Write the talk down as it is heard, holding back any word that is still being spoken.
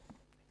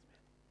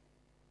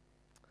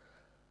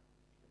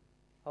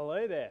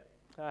Hello there.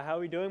 How are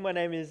we doing? My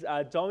name is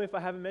Dom. If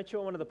I haven't met you,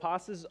 I'm one of the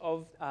pastors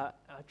of our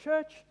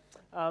church.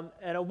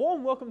 And a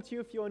warm welcome to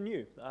you if you're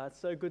new. It's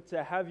so good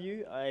to have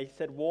you. I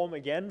said warm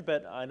again,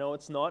 but I know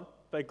it's not.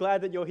 But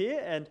glad that you're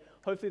here, and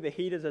hopefully the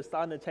heaters are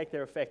starting to take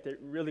their effect. It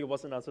really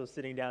wasn't us who was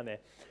sitting down there.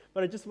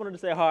 But I just wanted to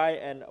say hi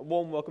and a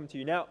warm welcome to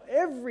you. Now,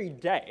 every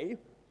day,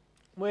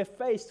 we're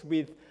faced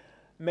with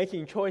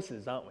making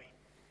choices, aren't we?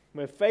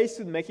 We're faced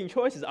with making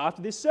choices.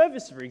 After this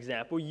service, for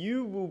example,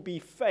 you will be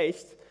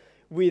faced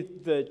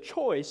with the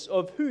choice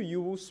of who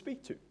you will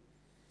speak to.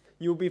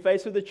 You'll be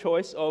faced with the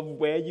choice of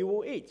where you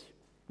will eat,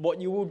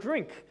 what you will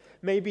drink,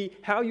 maybe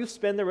how you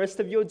spend the rest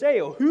of your day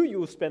or who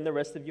you will spend the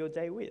rest of your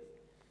day with.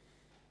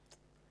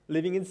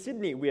 Living in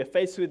Sydney, we are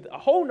faced with a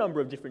whole number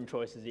of different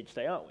choices each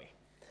day, aren't we?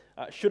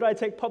 Should I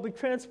take public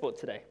transport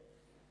today?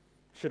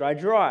 Should I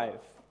drive?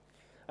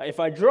 If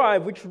I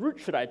drive, which route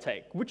should I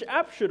take? Which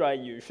app should I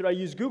use? Should I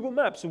use Google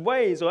Maps,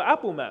 Waze, or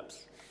Apple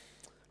Maps?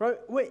 Right?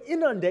 We're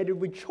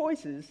inundated with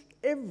choices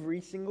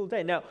every single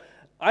day. Now,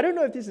 I don't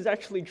know if this is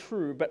actually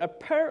true, but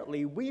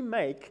apparently we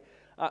make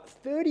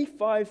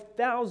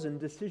 35,000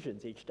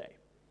 decisions each day.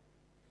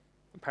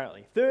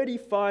 Apparently,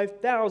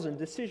 35,000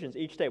 decisions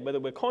each day, whether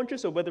we're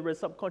conscious or whether we're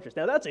subconscious.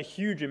 Now, that's a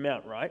huge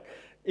amount, right?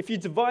 If you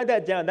divide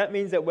that down, that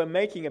means that we're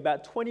making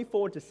about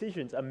 24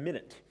 decisions a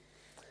minute.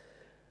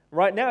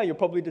 Right now, you're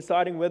probably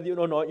deciding whether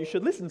or not you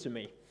should listen to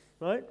me,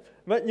 right?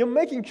 But you're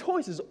making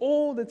choices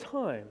all the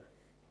time.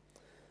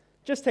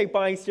 Just take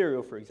buying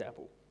cereal, for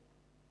example.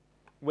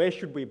 Where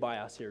should we buy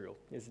our cereal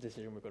is the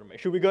decision we've got to make.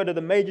 Should we go to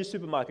the major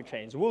supermarket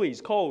chains,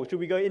 Woolies, Coles? Should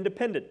we go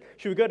independent?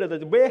 Should we go to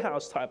the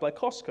warehouse type like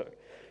Costco?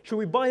 Should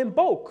we buy in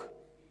bulk?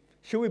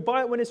 Should we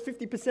buy it when it's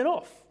 50%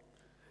 off?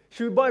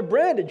 Should we buy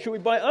branded? Should we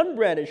buy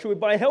unbranded? Should we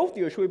buy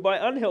healthy or should we buy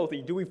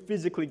unhealthy? Do we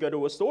physically go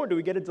to a store or do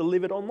we get it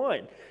delivered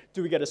online?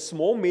 Do we get a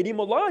small, medium,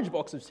 or large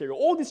box of cereal?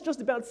 All this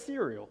just about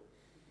cereal.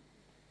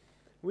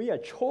 We are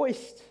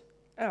choiced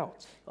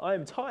out. I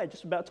am tired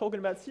just about talking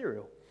about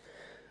cereal.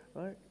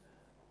 Right?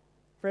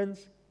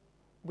 Friends,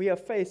 we are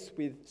faced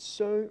with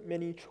so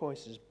many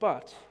choices,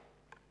 but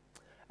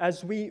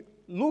as we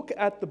look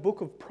at the book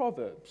of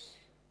Proverbs,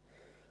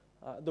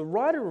 the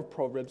writer of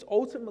Proverbs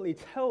ultimately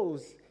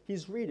tells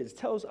his readers,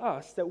 tells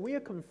us that we are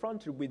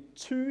confronted with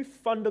two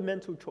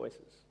fundamental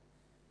choices.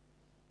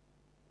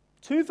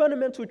 Two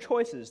fundamental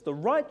choices, the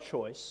right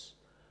choice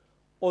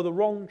or the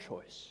wrong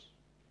choice.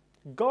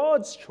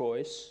 God's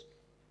choice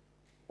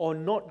or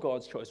not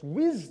God's choice.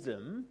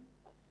 Wisdom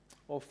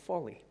or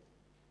folly.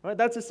 Right?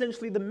 That's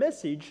essentially the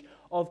message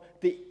of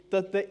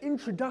the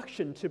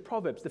introduction to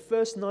Proverbs, the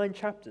first 9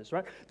 chapters.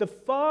 Right? The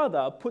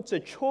father puts a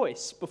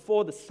choice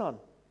before the son.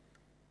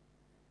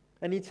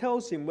 And he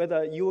tells him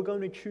whether you are going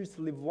to choose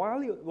to live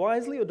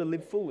wisely or to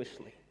live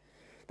foolishly.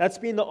 That's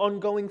been the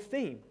ongoing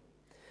theme.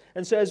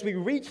 And so as we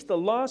reach the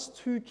last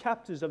 2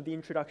 chapters of the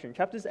introduction,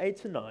 chapters 8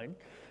 to 9,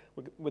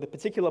 with a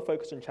particular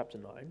focus on chapter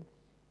 9,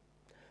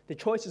 the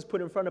choice is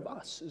put in front of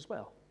us as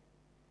well.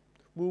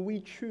 Will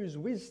we choose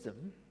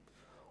wisdom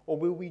or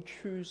will we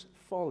choose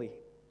folly?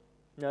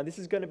 Now, this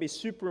is going to be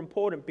super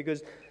important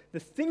because the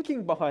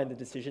thinking behind the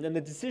decision and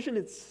the decision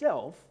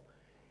itself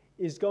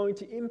is going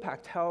to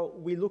impact how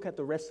we look at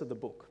the rest of the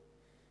book.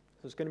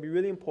 So it's going to be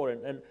really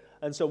important.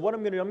 And so what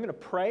I'm going to do, I'm going to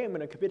pray. I'm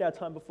going to commit our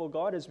time before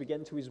God as we get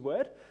into His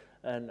Word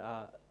and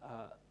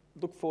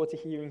look forward to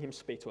hearing Him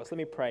speak to us. Let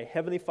me pray.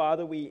 Heavenly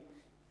Father, we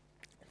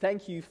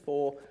thank You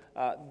for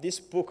this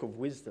book of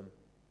wisdom.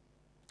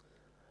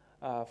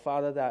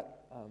 Father, that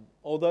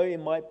although it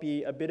might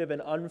be a bit of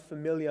an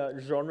unfamiliar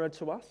genre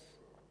to us,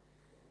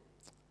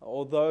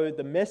 although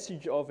the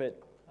message of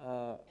it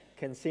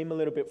can seem a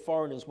little bit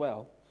foreign as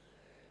well,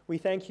 we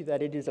thank You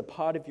that it is a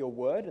part of Your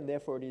word and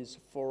therefore it is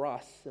for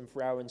us and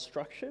for our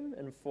instruction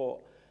and for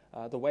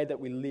the way that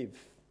we live.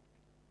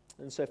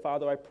 And so,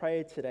 Father, I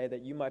pray today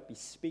that You might be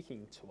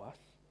speaking to us.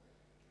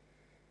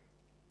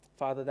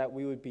 Father, that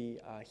we would be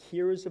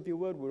hearers of Your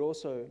word, would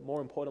also,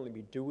 more importantly,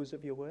 be doers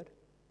of Your word.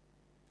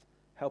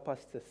 Help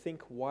us to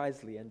think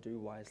wisely and do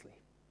wisely.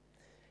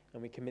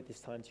 And we commit this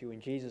time to You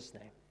in Jesus'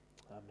 name.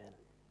 Amen.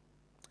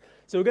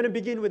 So we're going to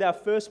begin with our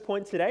first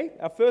point today.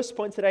 Our first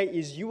point today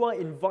is you are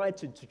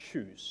invited to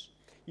choose.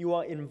 You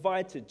are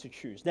invited to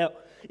choose. Now,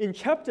 in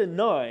chapter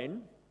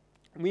 9,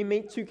 we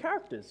meet 2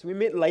 characters. We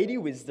meet Lady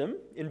Wisdom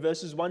in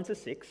verses 1 to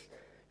 6,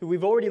 who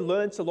we've already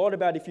learned a lot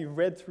about if you've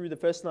read through the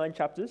first 9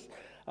 chapters.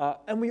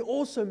 And we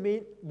also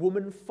meet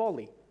Woman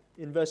Folly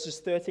in verses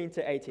 13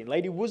 to 18.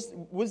 Lady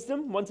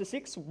Wisdom, 1 to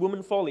 6,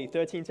 Woman Folly,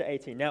 13 to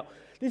 18. Now,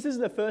 this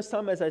isn't the first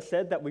time, as I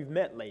said, that we've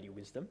met Lady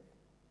Wisdom.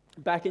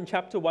 Back in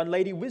chapter 1,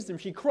 Lady Wisdom,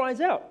 she cries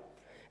out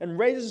and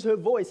raises her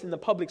voice in the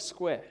public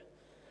square.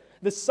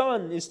 The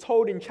son is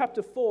told in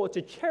chapter 4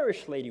 to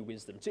cherish Lady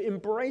Wisdom, to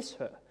embrace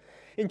her.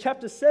 In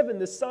chapter 7,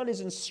 the son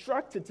is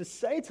instructed to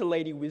say to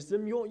Lady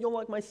Wisdom, you're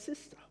like my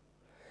sister.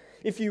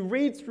 If you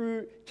read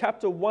through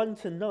chapter 1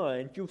 to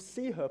 9, you'll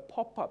see her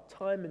pop up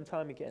time and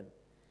time again.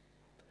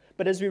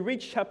 But as we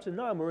reach chapter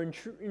 9, we're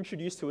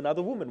introduced to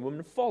another woman,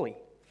 Woman Folly.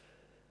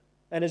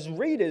 And as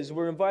readers,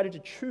 we're invited to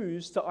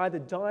choose to either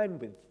dine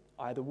with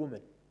either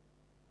woman.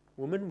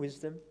 woman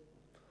wisdom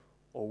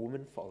or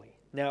woman folly.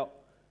 Now,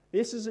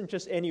 this isn't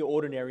just any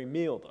ordinary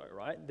meal though,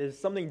 right? There's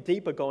something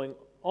deeper going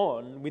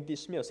on with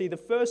this meal. See, the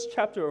first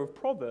chapter of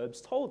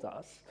Proverbs told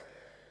us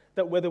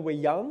that whether we're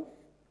young,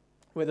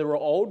 whether we're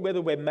old,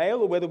 whether we're male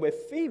or whether we're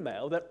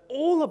female, that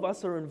all of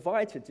us are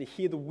invited to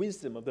hear the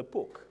wisdom of the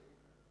book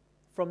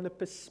from the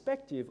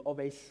perspective of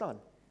a son,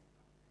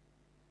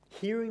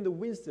 hearing the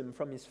wisdom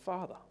from his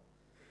father.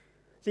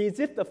 See, it's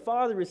if the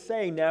father is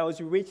saying now, as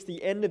we reach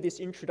the end of this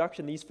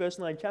introduction, these first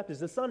 9 chapters,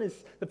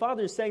 the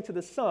father is saying to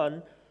the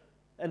son,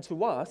 and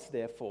to us,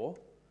 therefore,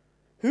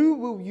 who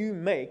will you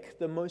make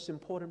the most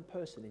important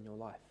person in your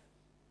life?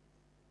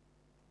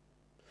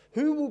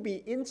 Who will be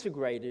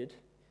integrated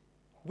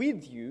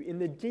with you in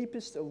the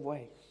deepest of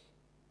ways?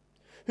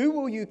 Who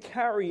will you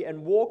carry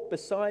and walk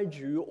beside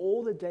you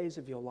all the days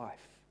of your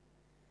life?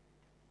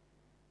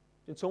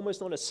 It's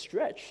almost not a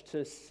stretch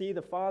to see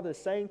the father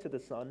saying to the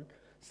son,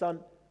 son,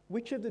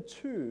 which of the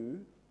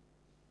two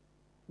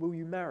will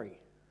you marry?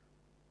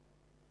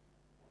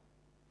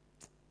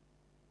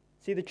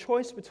 See, the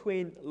choice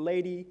between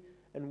lady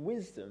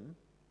wisdom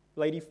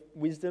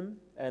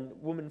and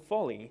woman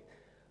folly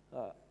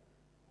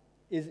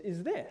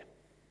is there.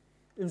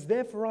 It's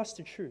there for us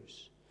to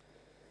choose.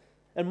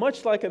 And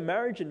much like a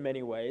marriage in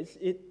many ways,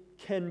 it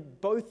can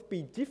both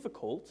be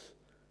difficult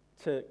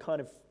to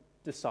kind of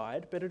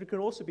decide, but it can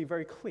also be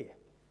very clear.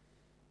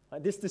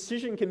 This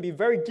decision can be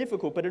very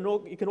difficult, but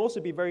it can also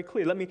be very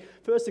clear. Let me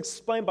first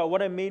explain by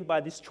what I mean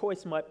by this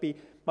choice might be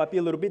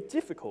a little bit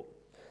difficult.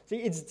 See,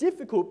 it's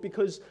difficult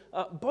because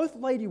both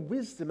Lady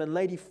Wisdom and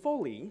Lady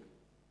Folly,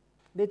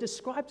 they're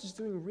described as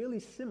doing really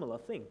similar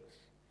things.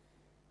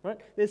 Right?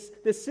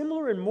 They're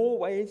similar in more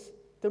ways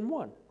than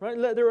one. Right?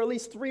 There are at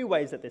least 3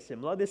 ways that they're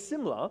similar. They're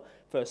similar,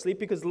 firstly,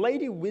 because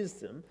Lady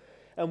Wisdom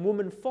and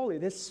Woman Folly,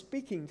 they're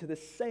speaking to the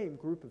same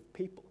group of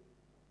people.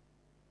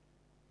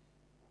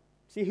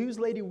 See, who's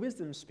Lady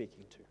Wisdom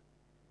speaking to?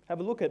 Have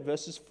a look at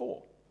verses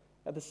 4,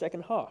 at the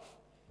second half.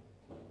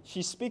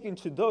 She's speaking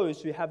to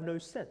those who have no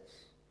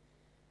sense.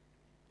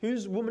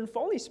 Who's Woman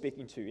Folly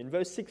speaking to? In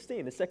verse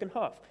 16, the second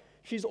half.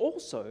 She's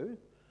also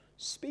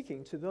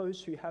speaking to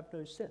those who have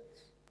no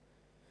sense.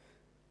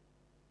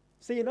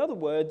 See, in other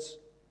words,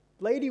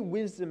 Lady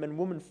Wisdom and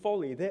Woman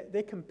Folly,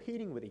 they're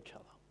competing with each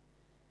other.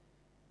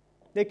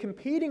 They're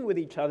competing with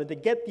each other to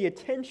get the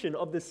attention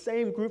of the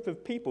same group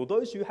of people,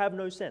 those who have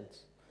no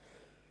sense.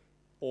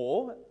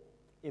 Or,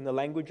 in the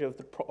language of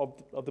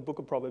the book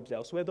of Proverbs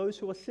elsewhere, those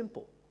who are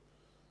simple.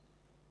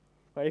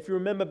 Right? If you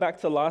remember back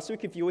to last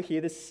week, if you were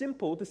here, the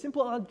simple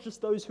aren't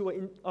just those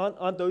who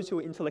aren't those who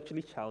are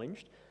intellectually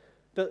challenged.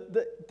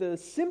 The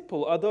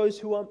simple are those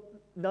who are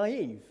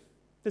naive.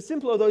 The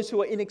simple are those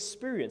who are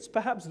inexperienced.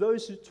 Perhaps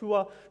those who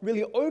are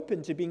really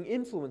open to being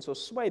influenced or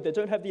swayed. They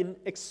don't have the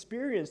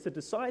experience to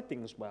decide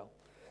things well.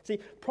 See,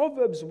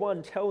 Proverbs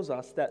 1 tells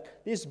us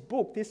that this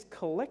book, this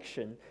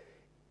collection,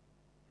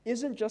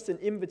 isn't just an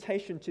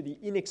invitation to the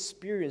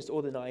inexperienced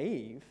or the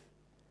naive.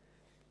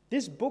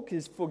 This book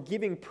is for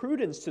giving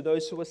prudence to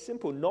those who are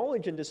simple,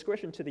 knowledge and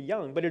discretion to the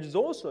young, but it is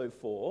also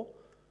for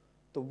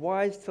the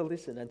wise to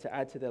listen and to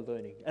add to their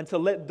learning, and to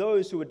let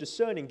those who are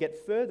discerning get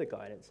further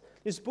guidance.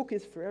 This book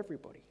is for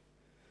everybody.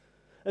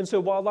 And so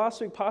while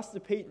last week Pastor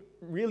Pete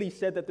really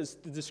said that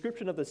the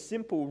description of the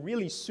simple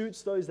really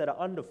suits those that are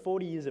under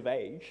 40 years of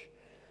age,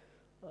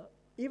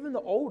 even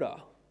the older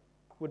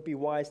would be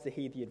wise to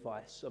heed the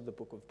advice of the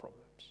book of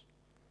Proverbs.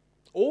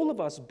 All of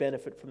us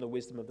benefit from the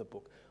wisdom of the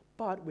book,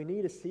 but we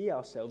need to see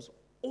ourselves,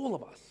 all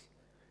of us,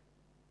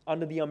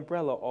 under the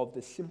umbrella of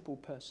the simple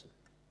person.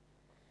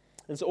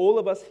 And so all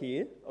of us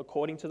here,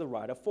 according to the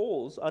writer,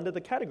 falls under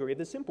the category of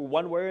the simple,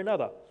 one way or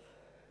another.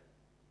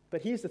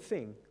 But here's the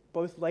thing,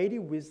 both Lady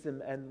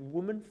Wisdom and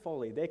Woman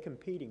Folly, they're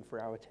competing for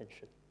our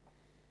attention.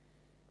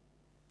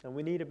 And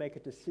we need to make a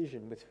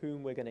decision with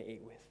whom we're going to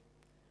eat with.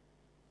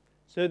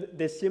 So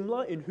they're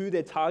similar in who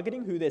they're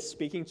targeting, who they're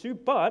speaking to,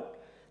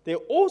 but they're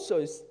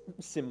also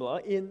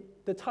similar in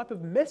the type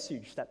of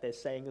message that they're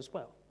saying as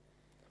well.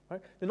 Right?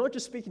 They're not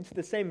just speaking to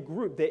the same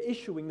group, they're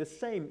issuing the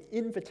same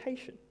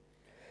invitation.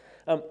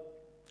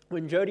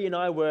 When Jody and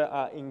I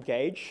were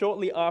engaged,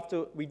 shortly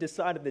after we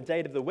decided the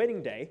date of the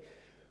wedding day,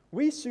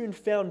 we soon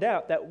found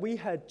out that we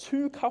had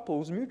 2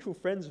 couples, mutual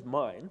friends of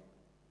mine,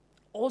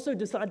 also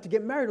decided to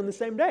get married on the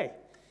same day,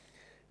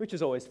 which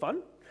is always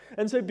fun.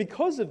 And so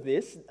because of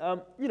this,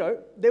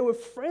 there were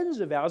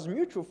friends of ours,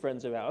 mutual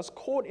friends of ours,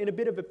 caught in a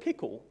bit of a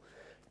pickle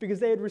because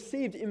they had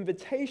received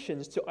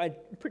invitations to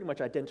pretty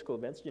much identical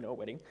events, a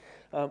wedding,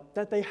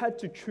 that they had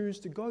to choose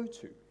to go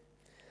to.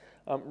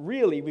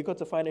 Really, we got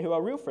to find out who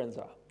our real friends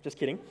are. Just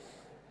kidding.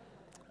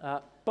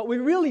 But we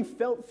really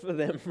felt for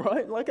them,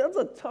 right? Like, that's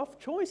a tough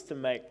choice to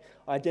make.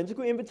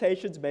 Identical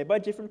invitations made by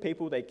different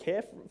people. They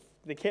care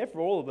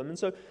for all of them. And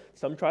so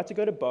some tried to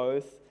go to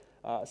both.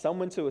 Some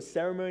went to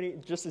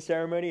just a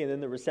ceremony, and then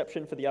the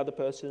reception for the other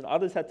person.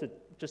 Others had to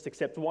just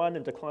accept one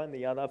and decline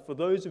the other. For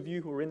those of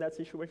you who were in that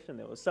situation,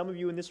 there were some of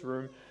you in this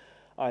room,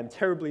 I'm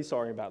terribly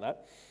sorry about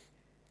that.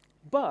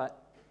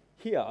 But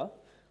here,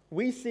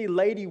 we see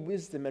Lady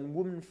Wisdom and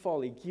Woman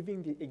Folly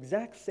giving the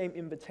exact same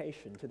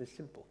invitation to the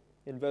simple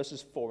in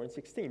verses 4 and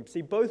 16.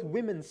 See, both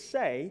women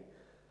say,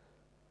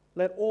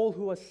 "Let all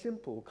who are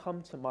simple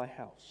come to my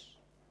house."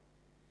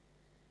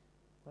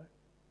 Right?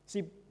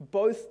 See,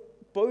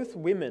 both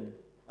women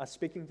are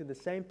speaking to the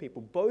same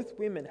people. Both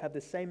women have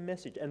the same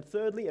message. And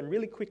thirdly, and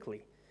really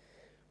quickly,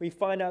 we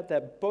find out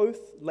that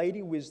both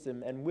Lady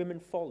Wisdom and Women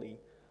Folly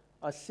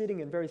are sitting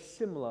in very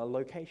similar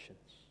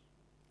locations.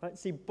 Right?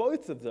 See,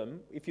 both of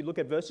them, if you look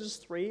at verses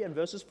 3 and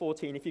verses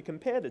 14, if you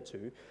compare the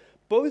two,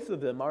 both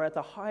of them are at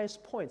the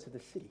highest points of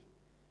the city.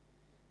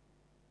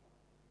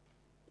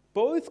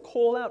 Both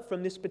call out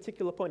from this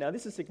particular point. Now,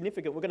 this is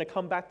significant. We're going to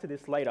come back to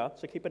this later,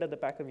 so keep it at the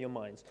back of your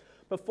minds.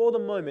 But for the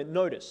moment,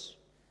 notice,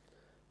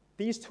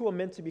 these two are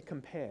meant to be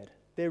compared.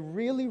 They're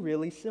really,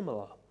 really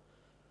similar.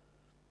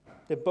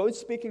 They're both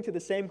speaking to the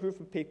same group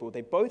of people.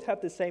 They both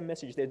have the same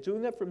message. They're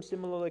doing it from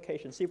similar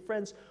locations. See,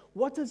 friends,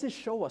 what does this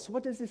show us?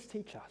 What does this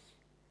teach us?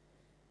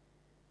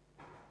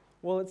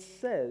 Well, it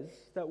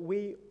says that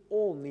we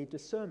all need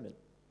discernment,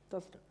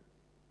 doesn't it?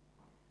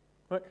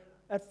 Right?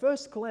 At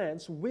first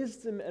glance,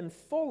 wisdom and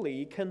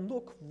folly can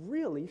look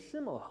really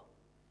similar,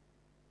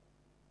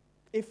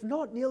 if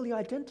not nearly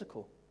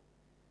identical.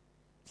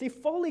 See,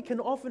 folly can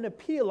often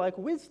appear like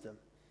wisdom,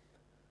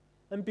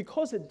 and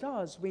because it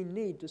does, we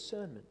need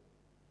discernment.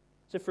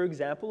 So, for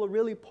example, a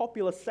really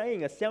popular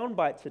saying, a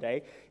soundbite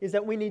today, is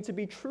that we need to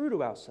be true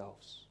to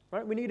ourselves.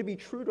 Right? We need to be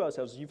true to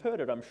ourselves. You've heard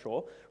it, I'm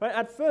sure. Right?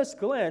 At first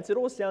glance, it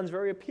all sounds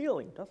very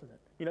appealing, doesn't it?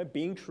 You know,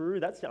 being true,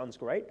 that sounds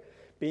great.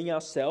 Being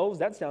ourselves,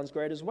 that sounds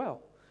great as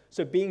well.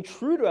 So being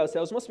true to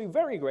ourselves must be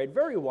very great,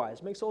 very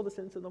wise. Makes all the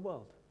sense in the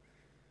world.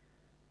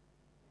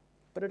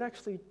 But it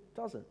actually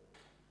doesn't,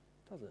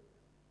 does it?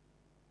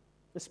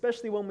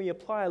 Especially when we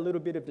apply a little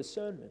bit of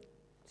discernment.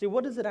 See,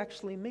 what does it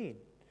actually mean?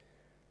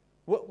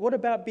 What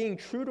about being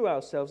true to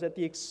ourselves at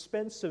the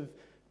expense of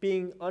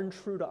being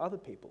untrue to other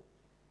people?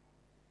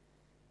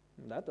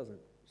 That doesn't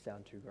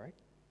sound too great.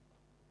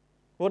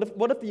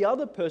 What if the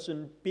other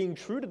person being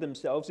true to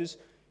themselves is,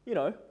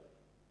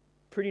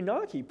 pretty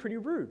narky, pretty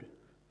rude?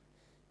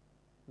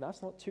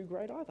 That's not too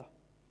great either.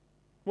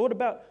 What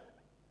about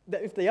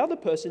that if the other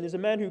person is a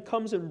man who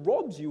comes and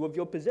robs you of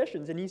your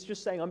possessions and he's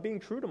just saying, "I'm being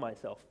true to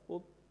myself"?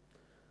 Well,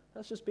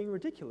 that's just being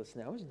ridiculous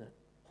now, isn't it?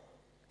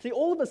 See,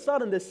 all of a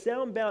sudden, the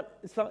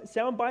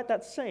soundbite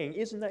that's saying,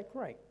 "Isn't that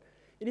great?"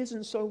 It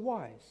isn't so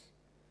wise.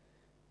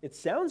 It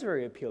sounds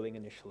very appealing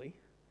initially.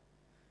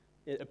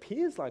 It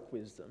appears like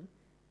wisdom,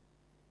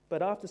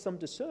 but after some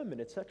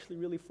discernment, it's actually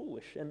really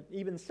foolish and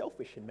even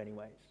selfish in many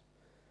ways.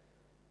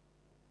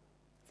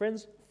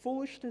 Friends,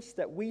 foolishness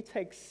that we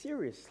take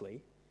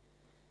seriously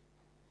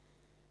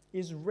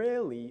is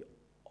rarely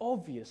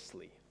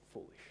obviously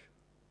foolish.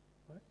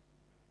 Right?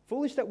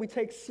 Foolish that we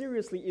take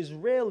seriously is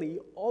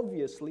rarely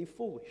obviously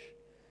foolish.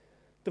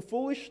 The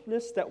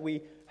foolishness that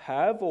we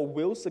have or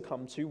will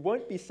succumb to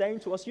won't be saying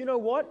to us, "You know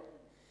what?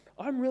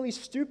 I'm really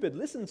stupid,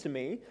 listen to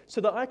me,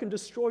 so that I can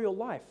destroy your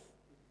life."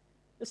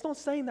 It's not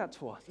saying that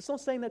to us. It's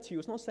not saying that to you.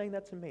 It's not saying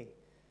that to me.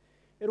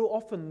 It'll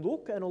often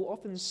look and it'll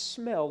often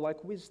smell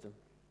like wisdom.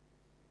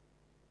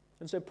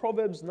 And so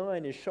Proverbs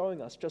 9 is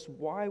showing us just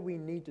why we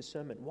need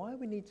discernment, why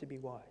we need to be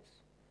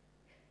wise.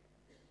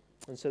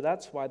 And so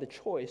that's why the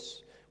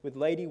choice with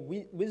Lady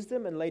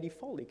Wisdom and Lady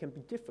Folly can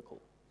be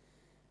difficult.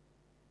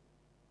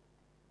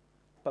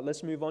 But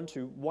let's move on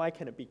to why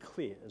can it be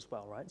clear as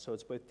well, right? So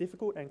it's both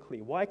difficult and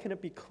clear. Why can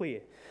it be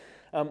clear?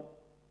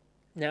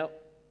 Now,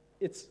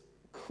 it's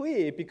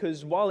clear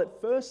because while at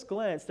first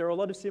glance there are a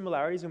lot of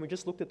similarities, and we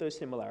just looked at those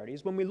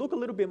similarities, when we look a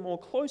little bit more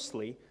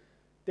closely,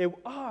 there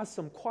are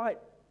some quite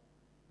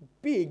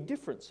big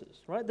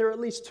differences, right? There are at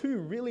least two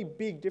really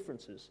big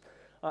differences.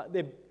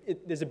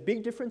 There's a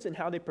big difference in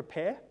how they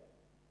prepare,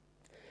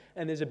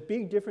 and there's a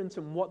big difference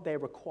in what they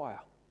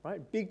require,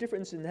 right? Big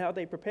difference in how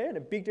they prepare and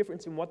a big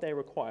difference in what they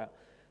require.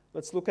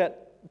 Let's look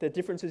at the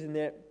differences in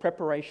their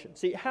preparation.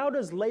 See, how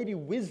does Lady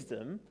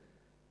Wisdom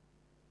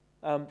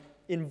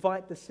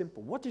invite the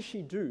simple? What does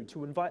she do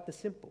to invite the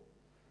simple?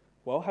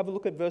 Well, have a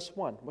look at verse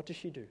 1. What does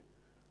she do?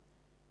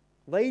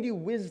 Lady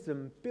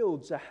Wisdom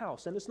builds a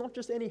house, and it's not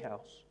just any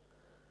house.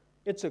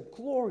 It's a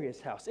glorious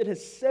house. It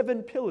has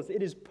 7 pillars.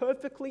 It is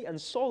perfectly and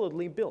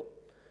solidly built.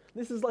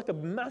 This is like a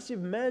massive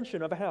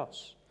mansion of a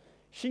house.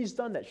 She's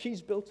done that.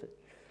 She's built it.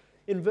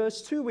 In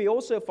verse 2, we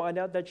also find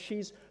out that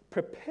she's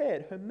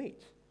prepared her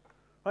meat.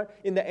 Right?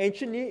 In the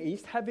ancient Near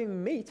East,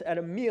 having meat at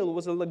a meal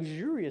was a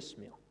luxurious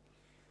meal.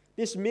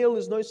 This meal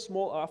is no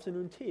small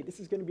afternoon tea. This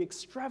is going to be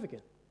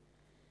extravagant.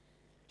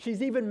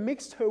 She's even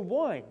mixed her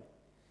wine,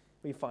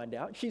 we find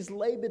out. She's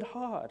labored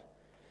hard.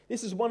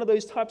 This is one of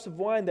those types of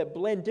wine that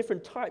blend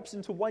different types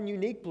into one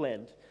unique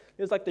blend.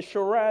 There's like the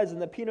Shiraz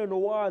and the Pinot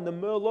Noir and the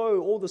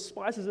Merlot, all the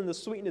spices and the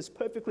sweetness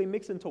perfectly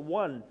mixed into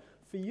one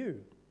for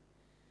you.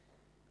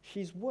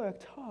 She's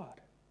worked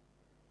hard.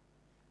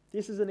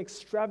 This is an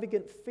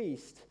extravagant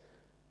feast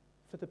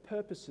for the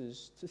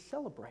purposes to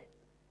celebrate.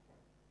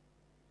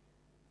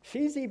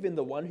 She's even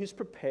the one who's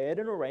prepared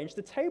and arranged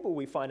the table,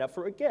 we find out,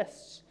 for her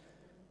guests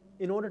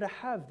in order to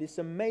have this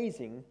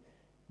amazing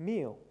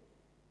meal.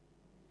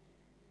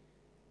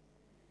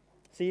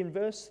 See, in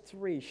verse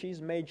 3,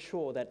 she's made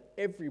sure that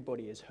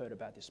everybody has heard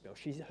about this meal.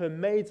 Her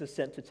maids are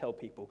sent to tell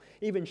people.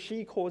 Even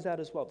she calls out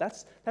as well.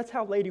 That's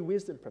how Lady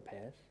Wisdom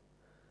prepares.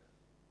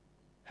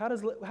 How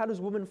does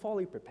woman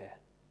folly prepare?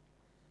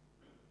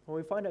 Well,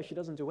 we find out she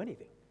doesn't do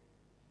anything.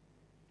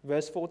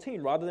 Verse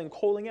 14, rather than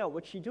calling out,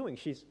 what's she doing?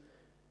 She's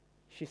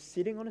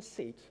sitting on a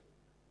seat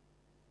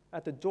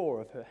at the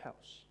door of her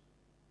house.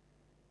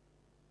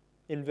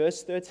 In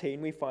verse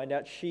 13, we find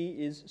out she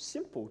is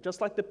simple,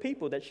 just like the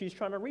people that she's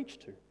trying to reach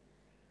to.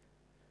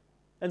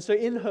 And so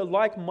in her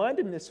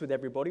like-mindedness with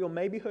everybody, or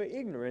maybe her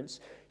ignorance,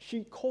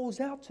 she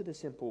calls out to the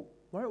simple.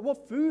 Right?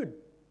 What food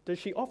does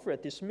she offer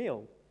at this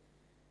meal?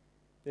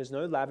 There's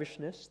no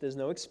lavishness, there's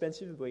no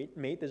expensive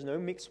meat, there's no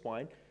mixed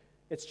wine.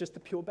 It's just the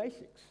pure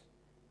basics.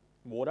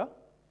 Water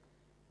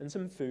and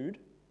some food.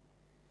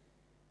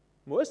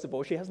 Worst of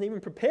all, she hasn't even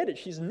prepared it.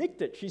 She's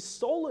nicked it. She's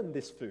stolen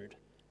this food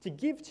to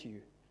give to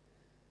you.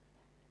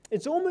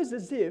 It's almost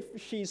as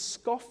if she's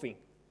scoffing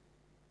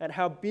at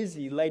how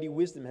busy Lady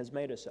Wisdom has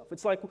made herself.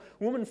 It's like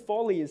woman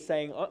folly is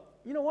saying, oh,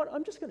 you know what,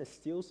 I'm just going to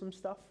steal some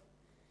stuff.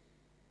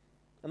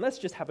 And let's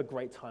just have a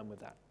great time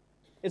with that.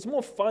 It's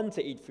more fun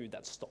to eat food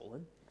that's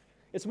stolen.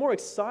 It's more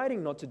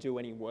exciting not to do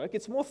any work.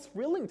 It's more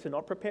thrilling to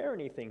not prepare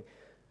anything.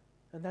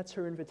 And that's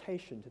her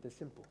invitation to the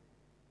simple.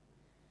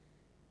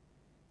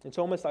 It's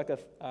almost like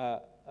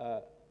a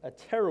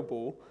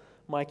terrible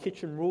My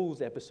Kitchen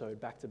Rules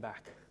episode back to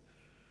back,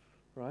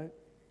 right?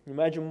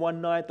 Imagine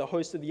one night the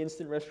host of the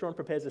instant restaurant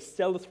prepares a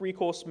stellar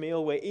 3-course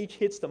meal where each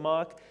hits the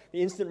mark.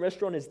 The instant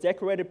restaurant is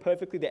decorated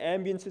perfectly. The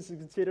ambience is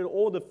considered.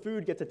 All the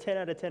food gets a 10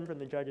 out of 10 from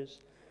the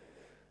judges.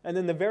 And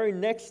then the very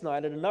next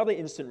night at another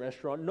instant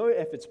restaurant, no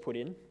effort's put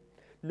in.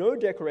 No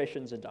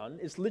decorations are done.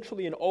 It's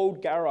literally an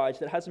old garage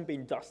that hasn't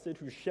been dusted,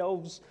 whose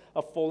shelves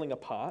are falling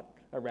apart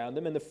around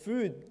them. And the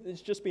food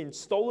has just been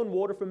stolen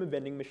water from a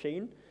vending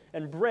machine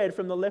and bread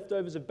from the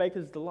leftovers of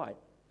Baker's Delight.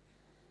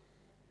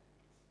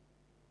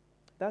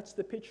 That's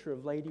the picture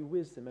of Lady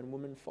Wisdom and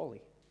woman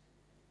folly.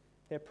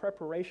 Their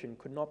preparation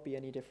could not be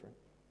any different.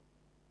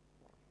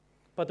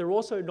 But they're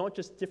also not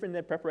just different in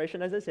their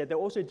preparation, as I said, they're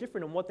also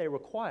different in what they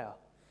require.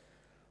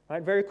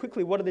 Right? Very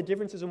quickly, what are the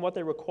differences in what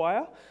they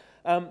require?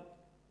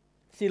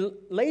 See,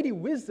 Lady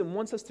Wisdom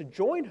wants us to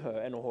join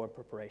her in all her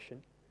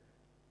preparation,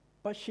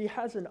 but she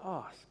has an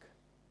ask.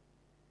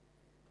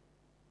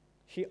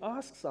 She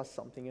asks us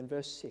something in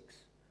verse 6.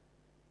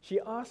 She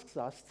asks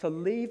us to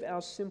leave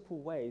our simple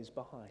ways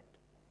behind.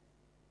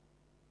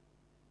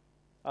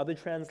 Other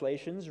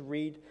translations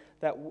read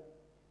that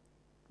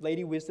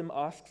Lady Wisdom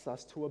asks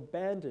us to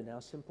abandon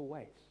our simple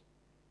ways.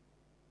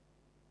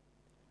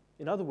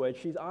 In other words,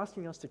 she's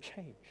asking us to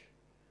change.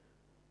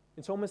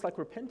 It's almost like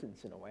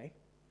repentance in a way.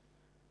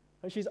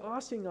 And she's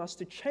asking us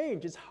to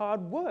change. It's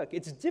hard work.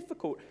 It's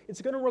difficult.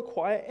 It's going to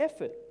require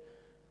effort.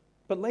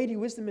 But Lady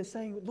Wisdom is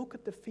saying, look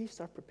at the feast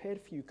I've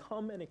prepared for you.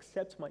 Come and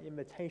accept my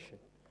invitation.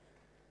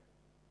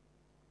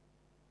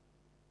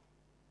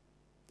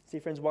 See,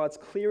 friends, while it's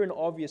clear and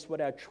obvious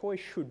what our choice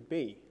should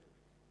be,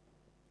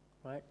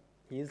 right?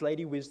 Here's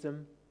Lady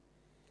Wisdom.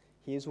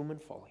 Here's woman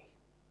folly.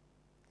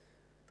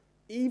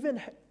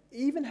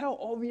 Even how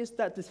obvious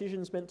that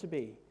decision's meant to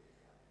be,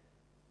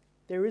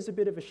 there is a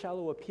bit of a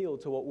shallow appeal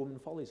to what woman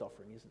folly is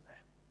offering, isn't there?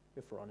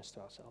 If we're honest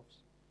to ourselves.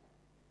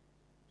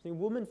 See,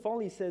 woman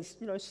folly says,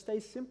 stay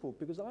simple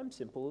because I'm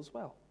simple as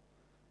well.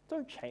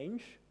 Don't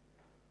change.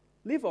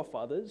 Live off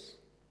others.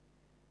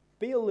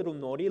 Be a little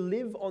naughty.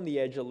 Live on the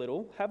edge a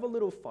little. Have a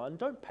little fun.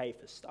 Don't pay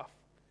for stuff.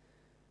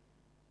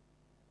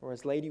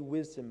 Whereas Lady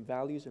Wisdom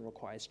values and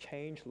requires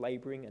change,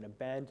 laboring, and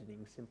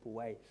abandoning simple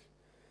ways.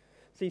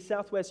 See,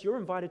 Southwest, you're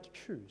invited to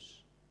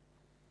choose.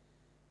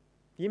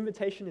 The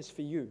invitation is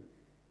for you.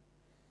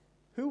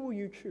 Who will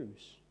you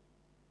choose?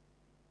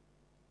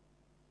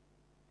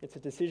 It's a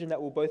decision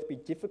that will both be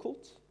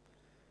difficult,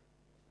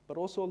 but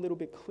also a little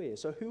bit clear.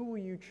 So who will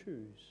you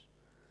choose?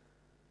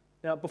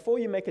 Now, before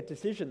you make a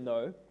decision,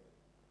 though,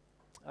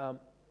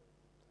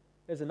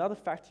 there's another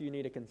factor you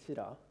need to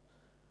consider,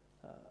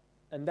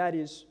 and that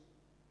is,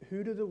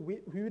 who do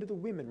the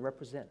women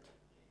represent?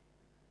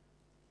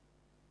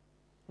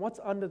 What's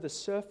under the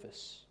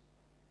surface?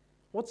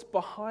 What's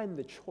behind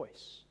the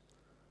choice?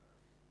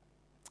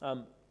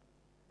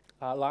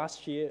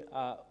 Last year,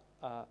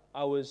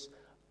 I was,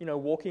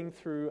 walking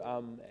through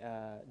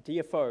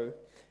DFO,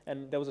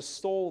 and there was a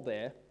stall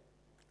there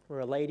where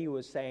a lady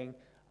was saying,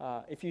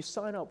 if you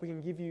sign up, we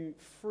can give you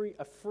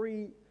a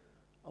free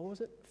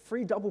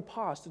double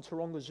pass to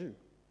Taronga Zoo.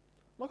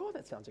 I'm like, oh,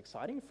 that sounds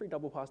exciting, free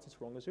double pass to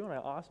Taronga Zoo. And I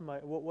asked him,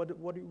 what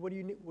do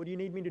you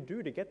need me to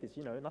do to get this?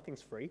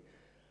 Nothing's free.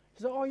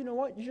 He said, oh, you know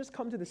what? You just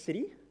come to the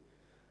city.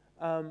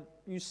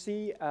 You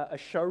see a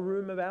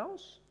showroom of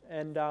ours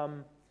and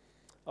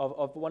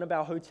of one of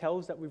our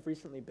hotels that we've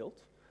recently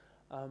built.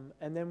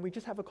 And then we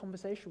just have a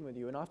conversation with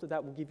you. And after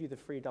that, we'll give you the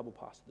free double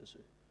pass to the zoo.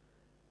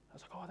 I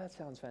was like, oh, that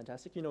sounds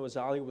fantastic.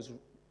 Azalia was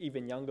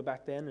even younger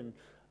back then.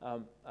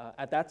 And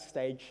at that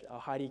stage,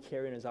 Heidi,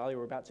 Carrie, and Azalia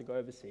were about to go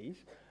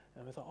overseas.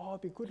 And we thought, oh,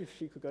 it'd be good if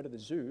she could go to the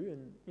zoo,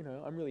 and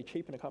I'm really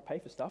cheap and I can't pay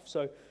for stuff,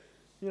 so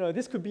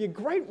this could be a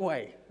great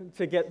way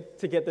to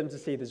get them to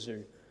see the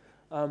zoo.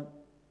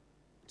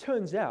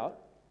 Turns out,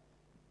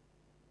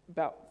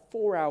 about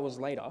 4 hours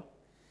later,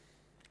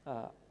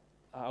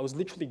 I was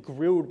literally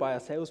grilled by a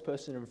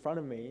salesperson in front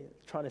of me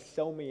trying to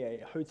sell me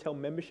a hotel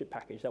membership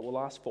package that will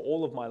last for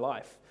all of my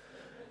life.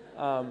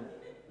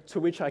 To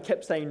which I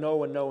kept saying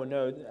no and no and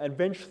no. And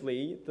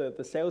eventually,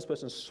 the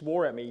salesperson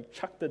swore at me,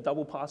 chucked the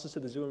double passes to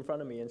the zoo in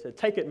front of me and said,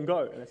 take it and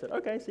go. And I said,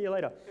 okay, see you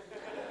later.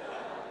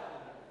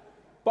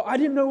 But I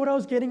didn't know what I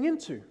was getting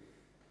into.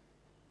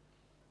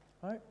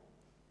 Right?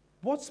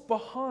 What's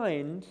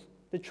behind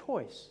the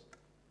choice?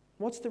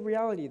 What's the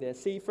reality there?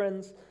 See,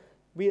 friends,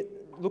 we're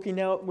looking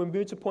now, we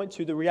move to point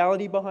 2, the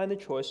reality behind the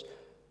choice.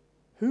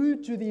 Who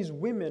do these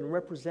women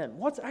represent?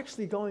 What's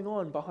actually going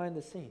on behind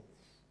the scenes?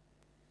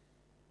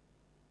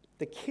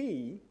 The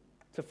key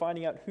to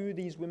finding out who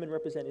these women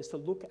represent is to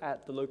look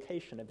at the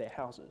location of their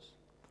houses.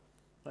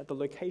 Right? The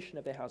location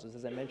of their houses,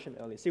 as I mentioned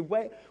earlier. See,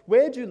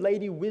 where do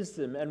Lady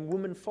Wisdom and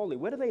Woman Folly,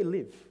 where do they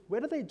live?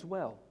 Where do they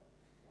dwell?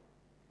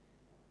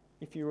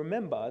 If you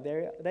remember,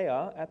 they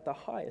are at the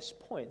highest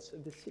points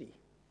of the city.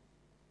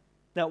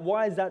 Now,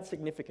 why is that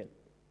significant?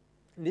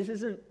 This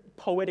isn't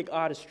poetic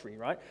artistry,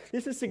 right?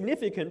 This is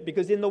significant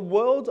because in the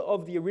world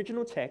of the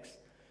original text,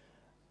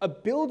 a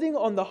building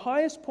on the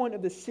highest point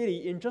of the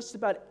city in just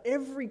about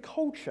every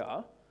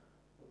culture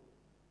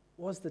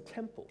was the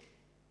temple.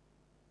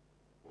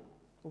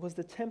 It was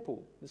the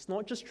temple. It's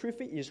not just true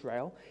for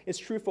Israel, it's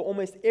true for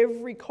almost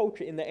every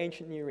culture in the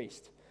ancient Near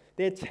East.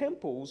 Their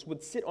temples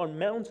would sit on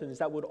mountains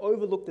that would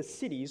overlook the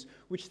cities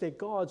which their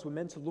gods were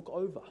meant to look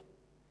over.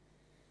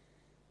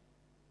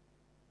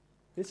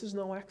 This is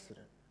no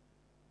accident.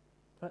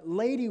 Right?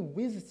 Lady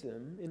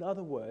Wisdom, in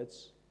other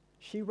words,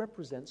 she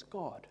represents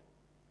God.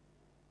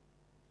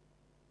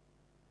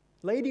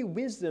 Lady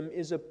Wisdom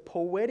is a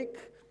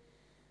poetic,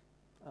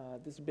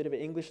 this is a bit of an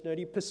English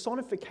nerdy,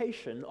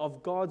 personification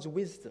of God's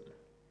wisdom.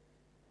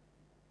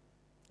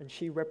 And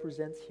she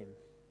represents him.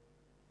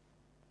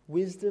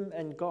 Wisdom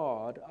and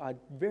God are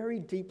very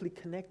deeply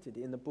connected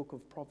in the book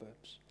of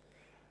Proverbs.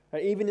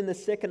 Even in the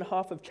second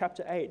half of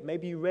chapter 8,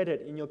 maybe you read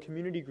it in your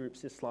community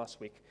groups this last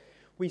week,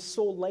 we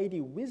saw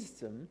Lady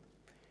Wisdom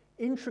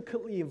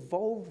intricately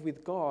involved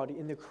with God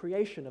in the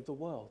creation of the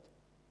world.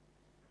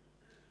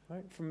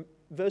 Right? From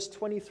verse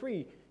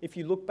 23, if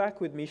you look back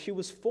with me, she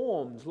was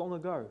formed long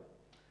ago,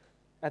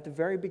 at the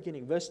very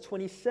beginning. Verse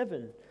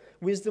 27,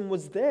 wisdom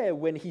was there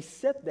when he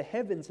set the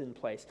heavens in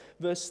place.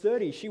 Verse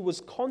 30, she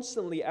was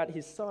constantly at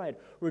his side,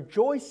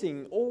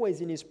 rejoicing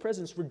always in his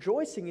presence,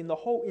 rejoicing in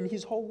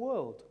his whole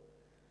world.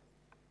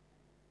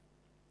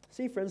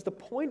 See, friends, the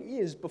point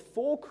is,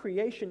 before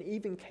creation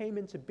even came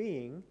into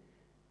being,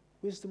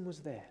 wisdom was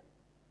there,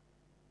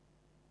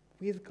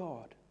 with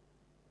God,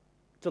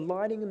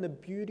 delighting in the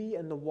beauty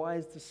and the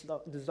wise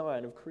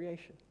design of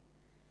creation.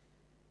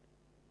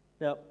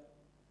 Now,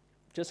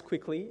 just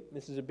quickly,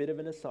 this is a bit of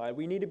an aside,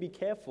 we need to be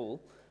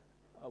careful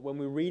when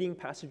we're reading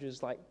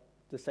passages like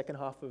the second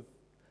half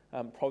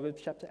of Proverbs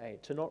chapter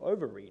 8 to not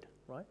overread,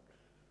 right?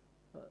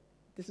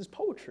 This is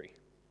poetry.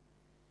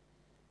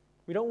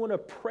 We don't want to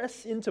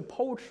press into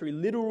poetry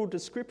literal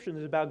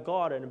descriptions about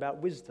God and about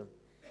wisdom.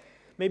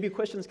 Maybe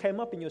questions came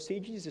up in your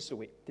CGs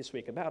this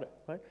week about it,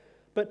 right?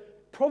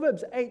 But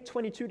Proverbs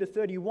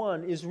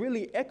 8:22-31 is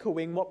really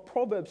echoing what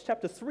Proverbs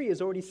chapter 3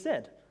 has already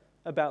said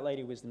about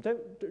Lady Wisdom.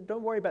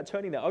 Don't worry about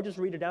turning there. I'll just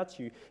read it out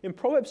to you. In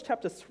Proverbs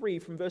chapter 3,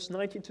 from verse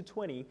 19 to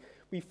 20,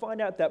 we find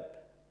out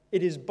that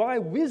it is by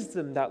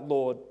wisdom that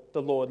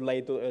the Lord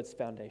laid the earth's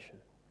foundation.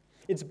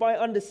 It's by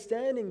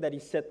understanding that he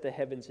set the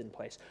heavens in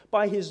place.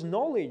 By his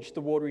knowledge,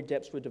 the watery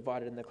depths were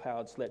divided and the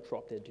clouds let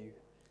drop their dew.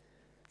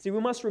 See, we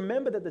must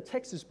remember that the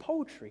text is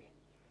poetry.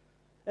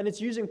 And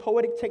it's using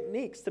poetic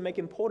techniques to make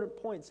important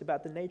points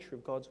about the nature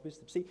of God's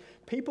wisdom. See,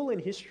 people in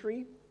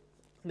history,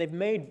 they've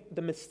made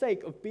the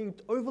mistake of being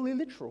overly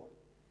literal.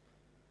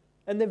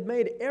 And they've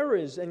made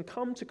errors and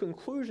come to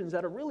conclusions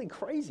that are really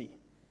crazy,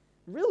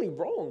 really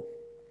wrong.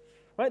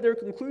 Right? There are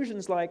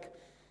conclusions like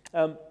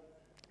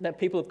that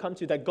people have come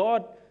to that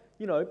God,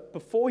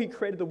 before he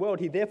created the world,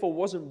 he therefore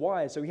wasn't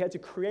wise, so he had to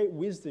create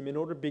wisdom in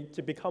order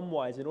to become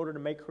wise, in order to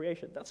make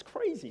creation. That's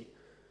crazy.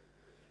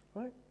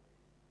 Right?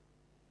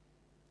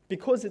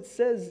 Because it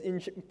says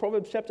in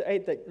Proverbs chapter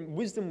 8 that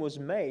wisdom was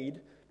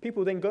made,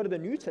 people then go to the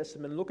New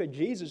Testament and look at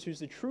Jesus, who's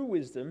the true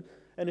wisdom,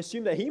 and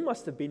assume that he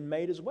must have been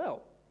made as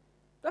well.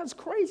 That's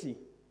crazy.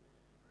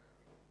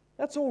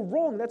 That's all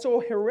wrong. That's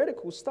all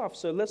heretical stuff.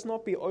 So let's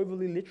not be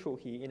overly literal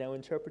here in our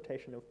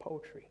interpretation of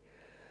poetry.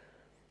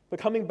 But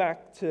coming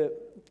back to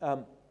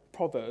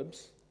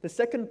Proverbs,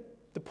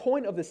 the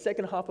point of the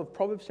second half of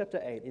Proverbs chapter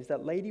 8 is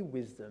that Lady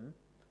Wisdom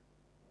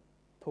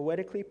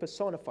poetically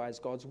personifies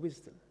God's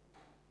wisdom.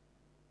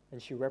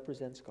 And she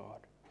represents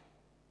God.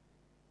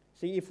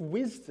 See, if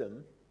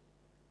wisdom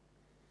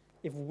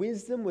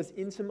was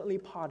intimately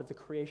part of the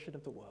creation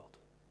of the world,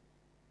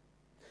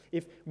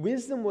 if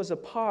wisdom was a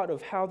part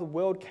of how the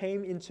world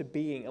came into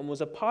being and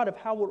was a part of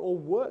how it all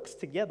works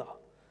together,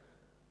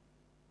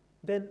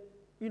 then,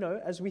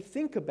 as we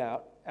think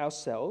about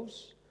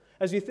ourselves,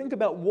 as we think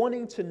about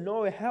wanting to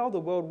know how the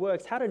world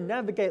works, how to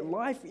navigate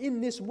life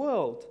in this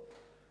world,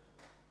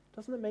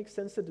 doesn't it make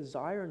sense to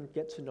desire and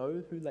get to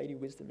know who Lady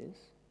Wisdom is?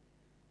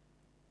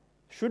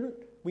 Shouldn't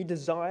we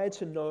desire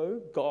to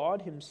know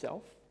God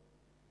himself?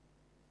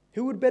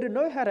 Who would better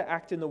know how to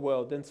act in the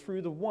world than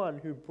through the one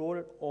who brought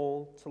it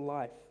all to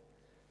life?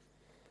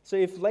 So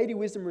if Lady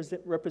Wisdom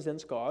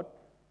represents God,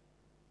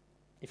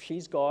 if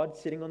she's God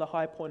sitting on the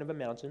high point of a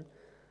mountain,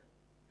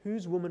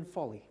 who's woman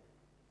folly?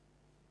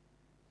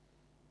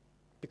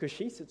 Because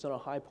she sits on a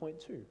high point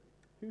too.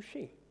 Who's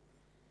she?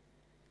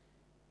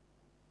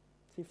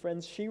 See,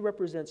 friends, she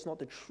represents not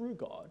the true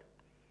God,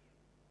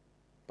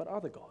 but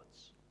other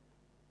gods.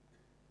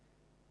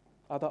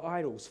 Other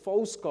idols,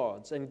 false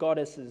gods and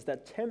goddesses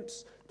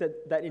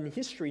that in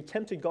history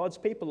tempted God's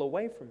people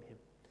away from him.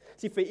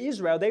 See, for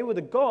Israel, they were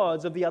the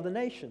gods of the other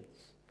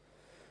nations.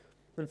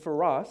 And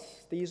for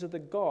us, these are the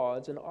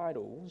gods and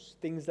idols,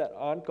 things that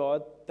aren't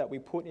God, that we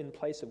put in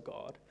place of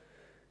God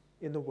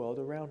in the world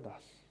around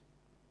us.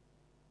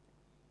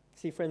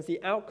 See, friends,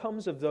 the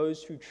outcomes of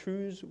those who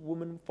choose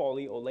woman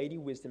folly or Lady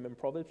Wisdom in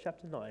Proverbs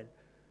chapter 9,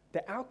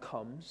 the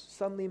outcomes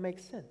suddenly make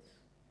sense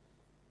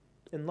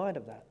in light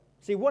of that.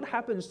 See, what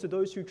happens to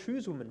those who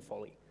choose woman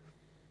folly?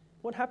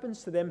 What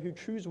happens to them who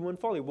choose woman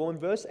folly? Well, in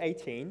verse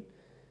 18,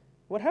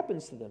 what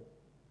happens to them?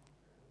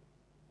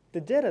 The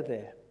dead are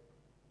there.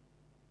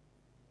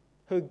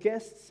 Her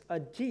guests are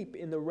deep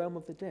in the realm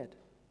of the dead.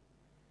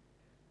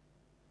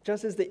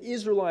 Just as the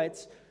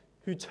Israelites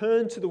who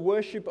turned to the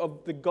worship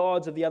of the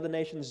gods of the other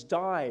nations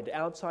died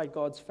outside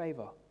God's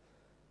favor,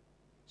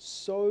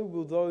 so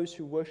will those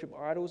who worship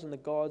idols and the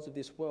gods of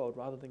this world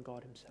rather than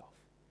God himself.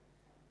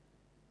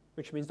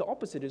 Which means the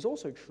opposite is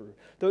also true.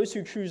 Those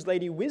who choose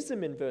Lady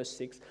Wisdom in verse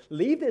 6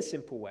 leave their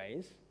simple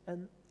ways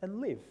and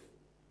live.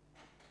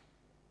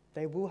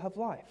 They will have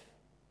life.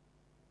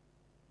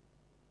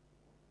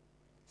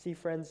 See,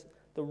 friends,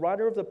 the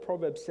writer of the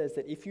Proverbs says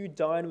that if you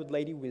dine with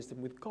Lady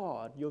Wisdom, with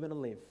God, you're going to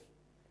live.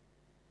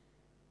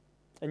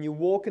 And you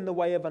walk in the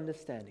way of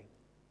understanding.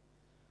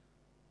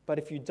 But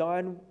if you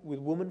dine with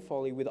woman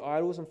folly, with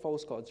idols and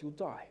false gods, you'll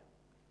die.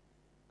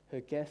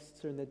 Her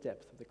guests are in the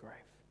depth of the grave.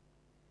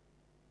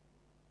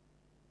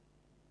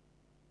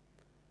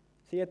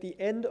 See, at the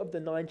end of the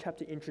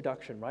 9-chapter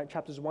introduction, right,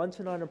 chapters 1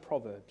 to 9 of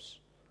Proverbs,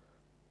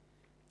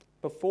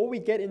 before we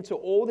get into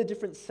all the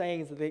different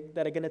sayings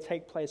that are going to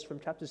take place from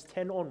chapters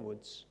 10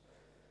 onwards,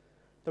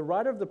 the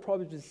writer of the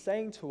Proverbs is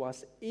saying to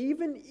us,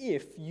 even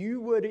if you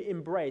were to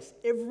embrace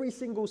every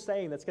single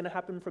saying that's going to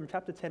happen from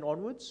chapter 10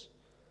 onwards,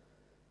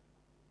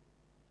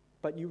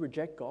 but you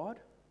reject God,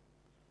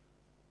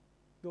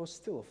 you're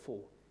still a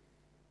fool.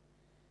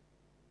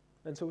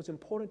 And so it's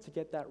important to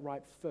get that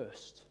right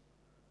first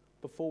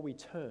before we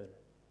turn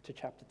to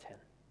chapter 10.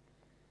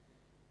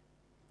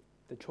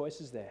 The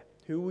choice is there.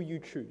 Who will you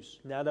choose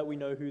now that we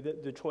know who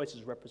the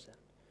choices represent?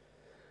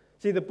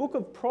 See, the book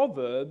of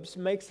Proverbs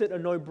makes it a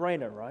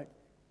no-brainer, right?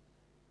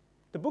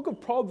 The book of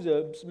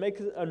Proverbs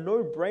makes it a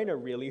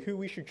no-brainer, really, who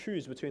we should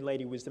choose between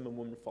Lady Wisdom and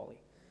woman folly.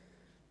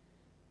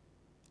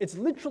 It's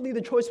literally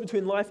the choice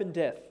between life and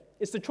death.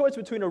 It's the choice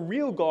between a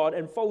real God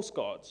and false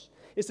gods.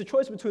 It's the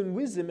choice between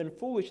wisdom and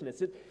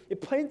foolishness.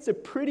 It paints a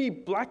pretty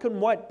black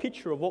and white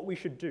picture of what we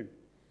should do.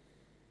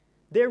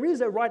 There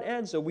is a right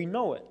answer, we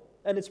know it,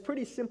 and it's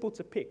pretty simple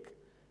to pick,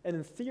 and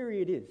in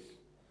theory it is.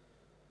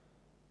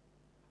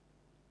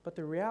 But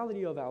the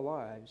reality of our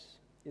lives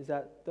is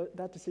that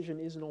that decision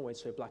isn't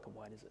always so black and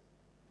white, is it?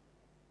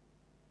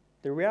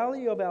 The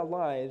reality of our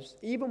lives,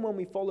 even when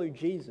we follow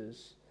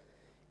Jesus,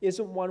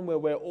 isn't one where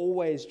we're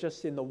always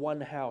just in the one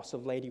house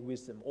of Lady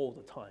Wisdom all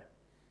the time.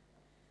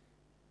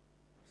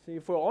 See,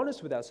 if we're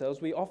honest with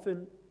ourselves, we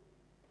often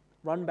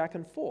run back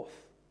and forth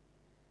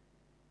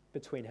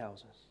between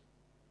houses.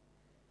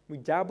 We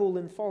dabble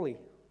in folly.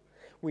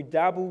 We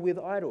dabble with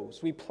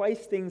idols. We place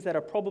things that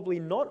are probably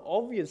not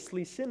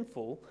obviously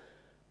sinful,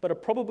 but are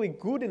probably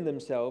good in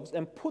themselves,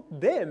 and put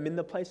them in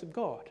the place of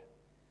God.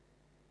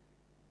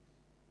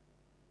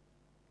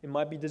 It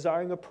might be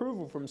desiring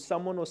approval from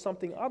someone or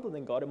something other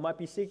than God. It might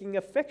be seeking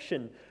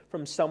affection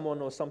from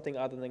someone or something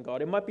other than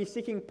God. It might be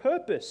seeking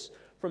purpose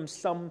from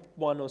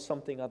someone or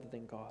something other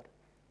than God.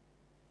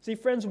 See,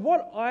 friends,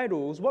 what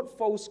idols, what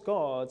false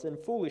gods and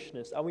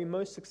foolishness are we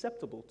most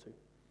susceptible to?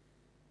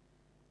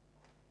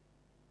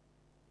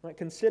 Right,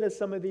 consider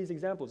some of these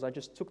examples. I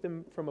just took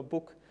them from a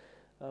book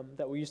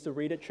that we used to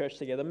read at church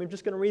together. I'm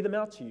just going to read them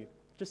out to you.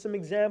 Just some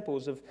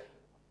examples of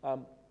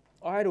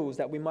idols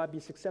that we might be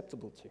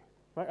susceptible to.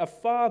 Right? A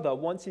father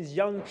wants his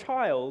young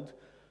child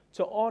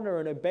to honor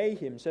and obey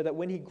him so that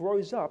when he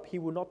grows up, he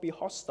will not be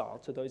hostile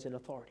to those in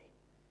authority.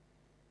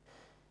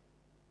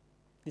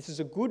 This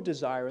is a good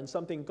desire and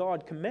something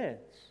God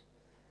commands.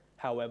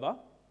 However,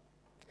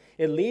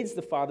 it leads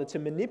the father to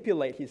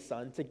manipulate his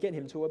son to get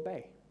him to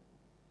obey.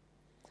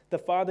 The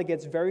father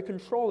gets very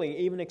controlling,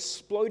 even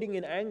exploding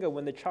in anger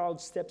when the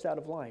child steps out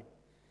of line.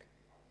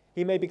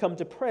 He may become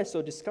depressed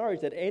or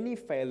discouraged at any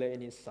failure in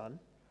his son,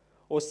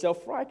 or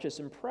self-righteous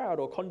and proud,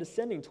 or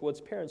condescending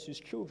towards parents whose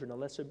children are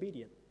less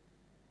obedient.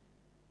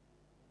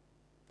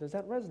 Does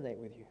that resonate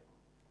with you?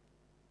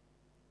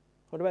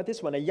 What about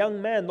this one? A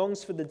young man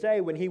longs for the day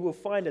when he will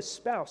find a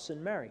spouse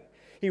and marry.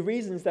 He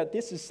reasons that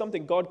this is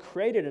something God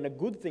created and a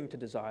good thing to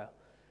desire,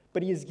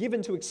 but he is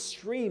given to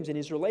extremes in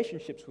his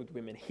relationships with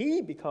women.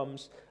 He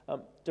becomes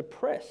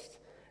depressed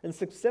and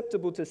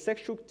susceptible to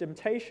sexual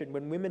temptation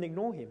when women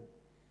ignore him.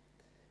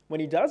 When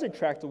he does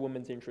attract a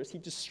woman's interest, he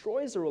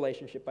destroys the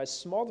relationship by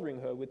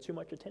smothering her with too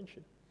much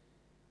attention.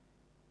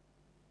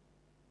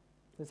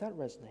 Does that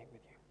resonate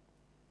with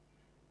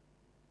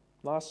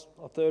you?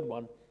 A third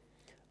one.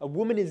 A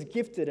woman is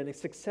gifted and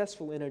is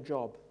successful in her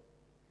job.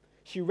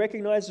 She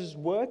recognizes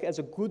work as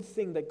a good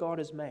thing that God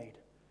has made.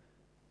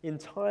 In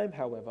time,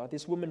 however,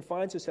 this woman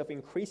finds herself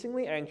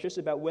increasingly anxious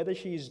about whether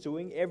she is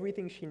doing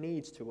everything she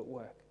needs to at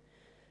work.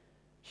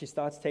 She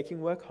starts taking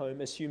work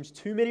home, assumes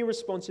too many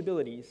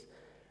responsibilities,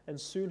 and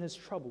soon has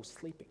trouble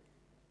sleeping.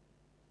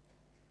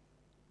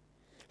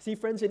 See,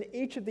 friends, in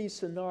each of these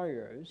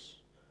scenarios,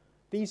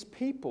 these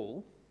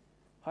people,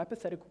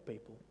 hypothetical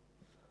people,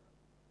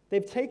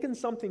 they've taken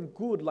something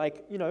good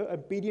like,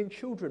 obedient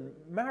children,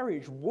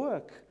 marriage,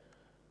 work,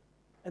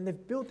 and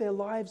they've built their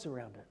lives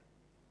around it.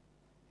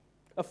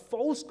 A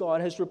false God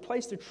has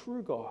replaced a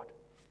true God.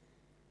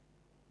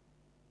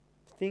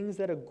 Things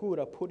that are good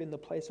are put in the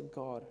place of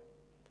God.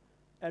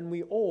 And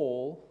we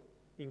all,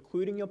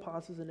 including your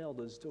pastors and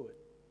elders, do it.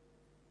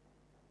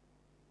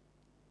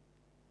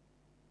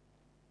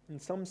 In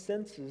some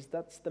senses,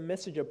 that's the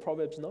message of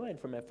Proverbs 9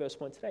 from our first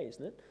point today,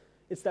 isn't it?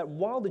 It's that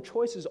while the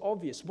choice is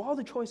obvious, while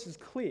the choice is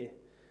clear,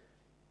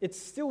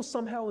 it's still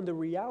somehow in the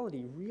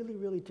reality really,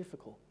 really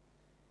difficult.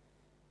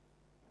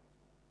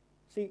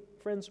 See,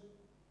 friends,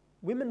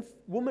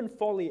 woman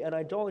folly and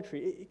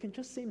idolatry, it can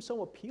just seem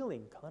so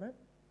appealing, can't it?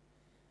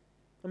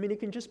 I mean, it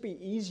can just be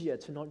easier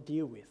to not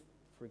deal with,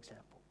 for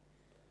example.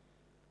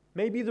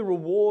 Maybe the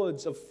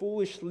rewards of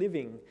foolish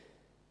living,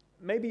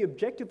 maybe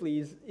objectively,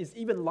 is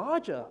even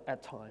larger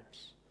at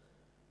times.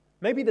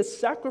 Maybe the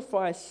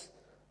sacrifice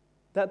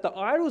that the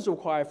idols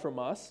require from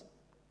us,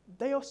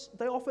 they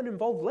often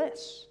involve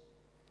less.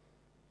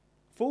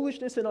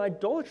 Foolishness and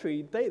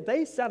idolatry,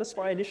 they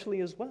satisfy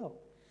initially as well.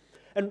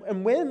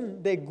 And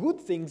when they're good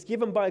things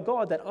given by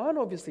God that aren't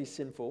obviously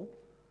sinful,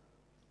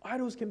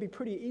 idols can be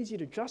pretty easy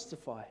to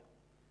justify,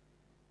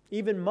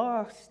 even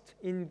masked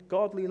in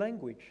godly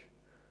language.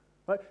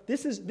 Right?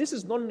 This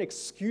is not an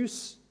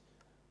excuse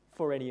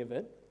for any of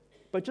it,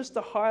 but just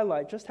to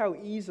highlight just how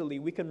easily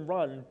we can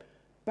run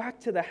back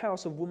to the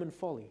house of woman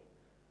folly,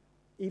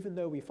 even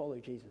though we follow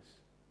Jesus.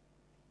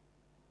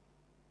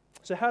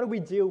 So how do we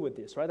deal with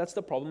this, right? That's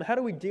the problem. How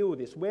do we deal with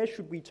this? Where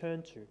should we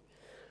turn to?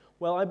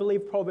 Well, I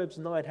believe Proverbs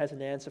 9 has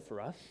an answer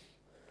for us,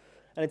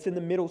 and it's in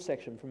the middle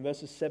section from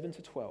verses 7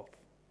 to 12.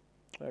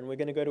 And we're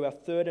going to go to our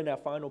third and our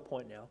final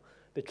point now,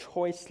 the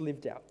choice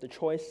lived out. The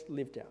choice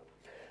lived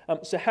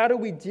out. So how do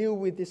we deal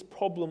with this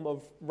problem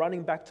of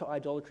running back to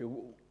idolatry?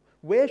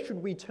 Where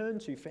should we turn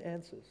to for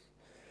answers?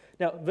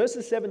 Now,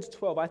 verses 7 to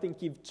 12, I think,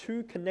 give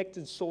two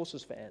connected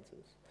sources for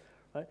answers.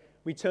 Right?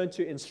 We turn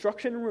to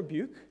instruction and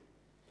rebuke,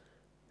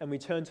 and we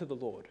turn to the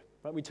Lord.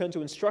 Right? We turn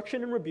to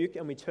instruction and rebuke,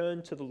 and we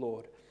turn to the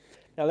Lord.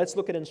 Now, let's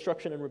look at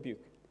instruction and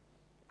rebuke.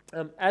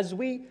 As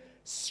we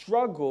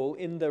struggle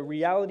in the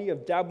reality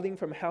of dabbling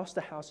from house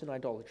to house in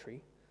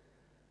idolatry,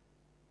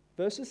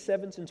 verses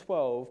 7 and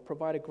 12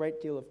 provide a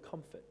great deal of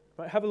comfort.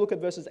 Right? Have a look at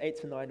verses 8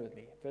 to 9 with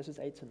me. Verses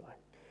 8 to 9.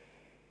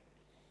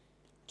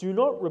 Do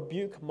not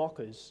rebuke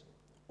mockers,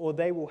 or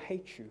they will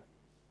hate you.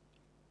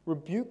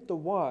 Rebuke the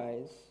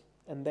wise,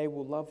 and they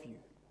will love you.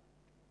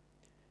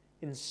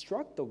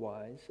 Instruct the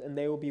wise, and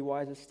they will be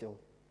wiser still.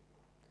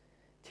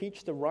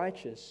 Teach the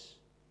righteous,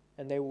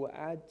 and they will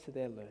add to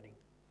their learning.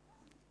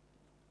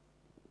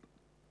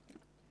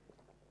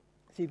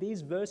 See,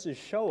 these verses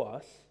show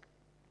us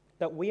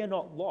that we are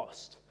not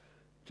lost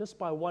just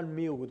by one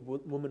meal with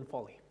woman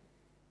folly.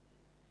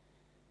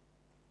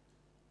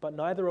 But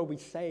neither are we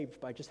saved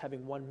by just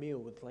having one meal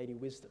with Lady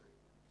Wisdom.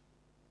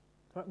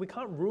 Right? We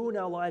can't ruin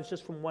our lives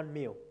just from one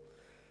meal.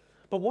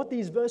 But what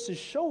these verses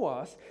show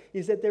us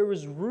is that there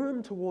is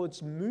room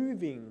towards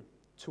moving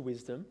to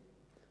wisdom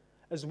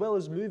as well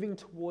as moving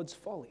towards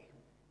folly.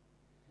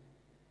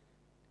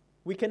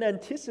 We can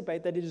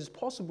anticipate that it is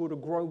possible to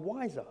grow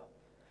wiser,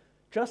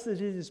 just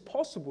as it is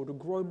possible to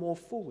grow more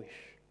foolish.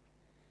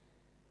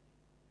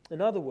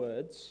 In other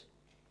words,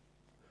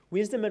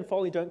 wisdom and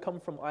folly don't come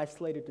from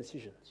isolated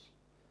decisions,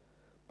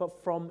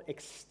 but from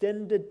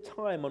extended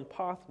time on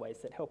pathways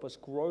that help us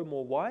grow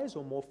more wise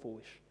or more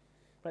foolish.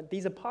 Right?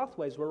 These are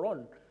pathways we're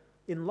on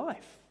in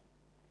life.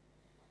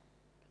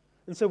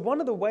 And so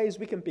one of the ways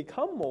we can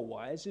become more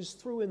wise is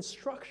through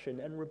instruction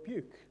and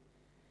rebuke.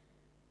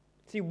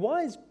 See,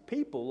 wise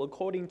people,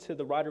 according to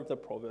the writer of the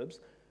Proverbs,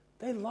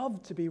 they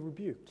love to be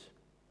rebuked.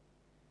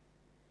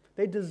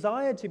 They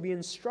desire to be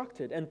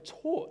instructed and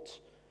taught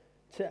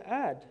to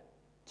add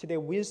to their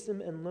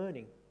wisdom and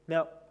learning.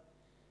 Now,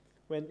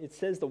 when it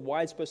says the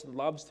wise person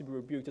loves to be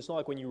rebuked, it's not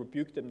like when you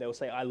rebuke them, they'll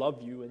say, I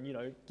love you,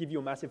 and, give you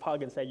a massive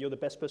hug and say, you're the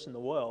best person in the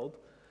world.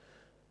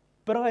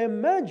 But I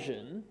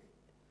imagine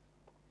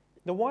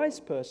the wise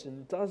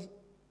person does,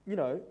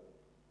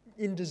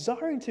 in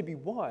desiring to be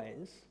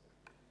wise,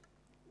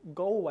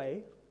 go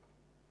away,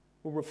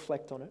 will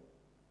reflect on it.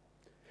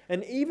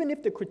 And even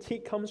if the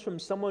critique comes from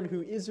someone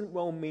who isn't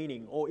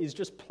well-meaning or is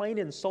just plain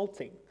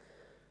insulting,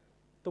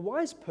 the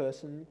wise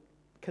person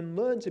can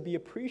learn to be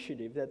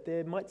appreciative that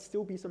there might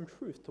still be some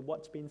truth to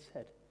what's been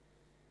said.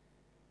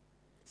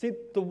 See,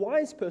 the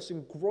wise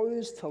person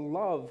grows to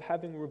love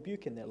having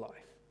rebuke in their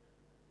life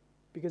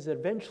because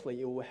eventually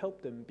it will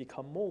help them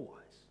become more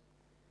wise.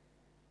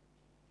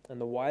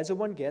 And the wiser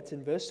one gets,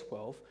 in verse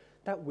 12,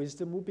 that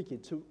wisdom will begin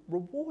to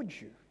reward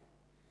you.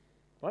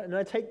 Right? And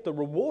I take the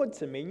reward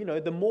to mean,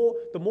 the more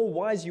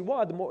wise you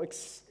are, the more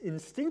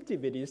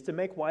instinctive it is to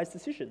make wise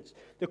decisions.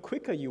 The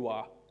quicker you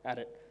are at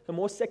it, the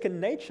more second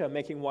nature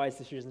making wise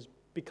decisions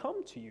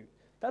become to you.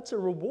 That's a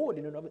reward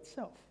in and of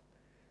itself.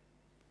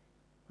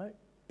 Right?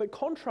 But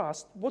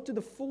contrast, what do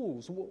the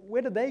fools,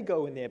 where do they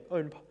go in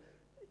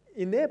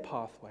their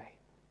pathway?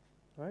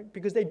 Right?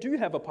 Because they do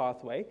have a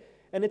pathway,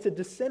 and it's a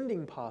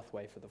descending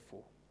pathway for the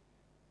fool.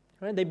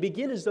 Right? They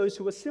begin as those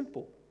who are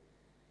simple,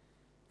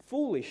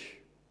 foolish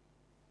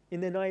in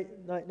their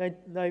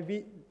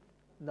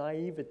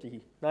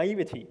naivety.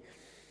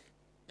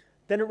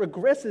 Then it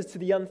regresses to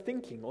the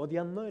unthinking or the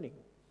unlearning,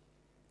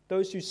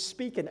 those who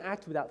speak and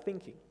act without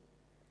thinking.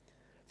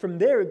 From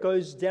there, it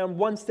goes down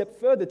one step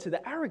further to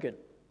the arrogant,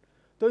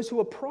 those who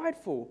are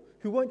prideful,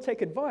 who won't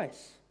take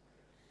advice.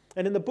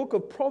 And in the book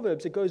of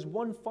Proverbs, it goes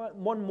one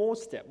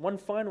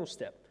final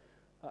step,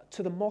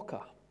 to the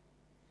mocker,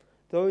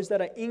 those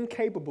that are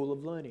incapable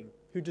of learning,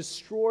 who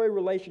destroy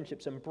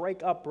relationships and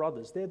break up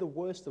brothers. They're the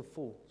worst of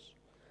fools.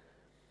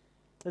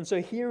 And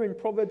so here in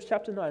Proverbs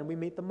chapter 9, we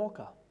meet the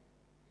mocker,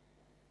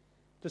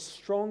 the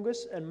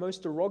strongest and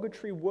most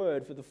derogatory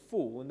word for the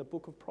fool in the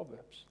book of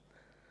Proverbs.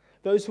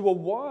 Those who are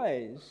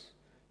wise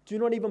do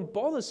not even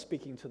bother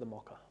speaking to the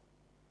mocker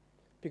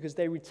because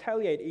they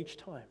retaliate each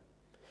time.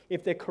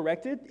 If they're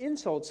corrected,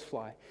 insults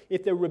fly.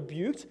 If they're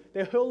rebuked,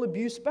 they hurl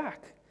abuse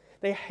back.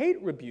 They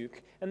hate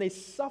rebuke and they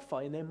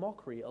suffer in their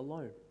mockery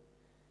alone.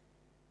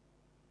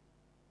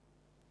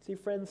 See,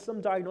 friends,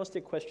 some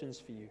diagnostic questions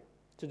for you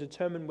to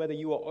determine whether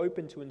you are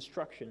open to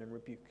instruction and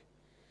rebuke,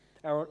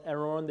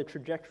 are on the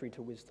trajectory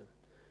to wisdom.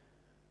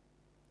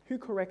 Who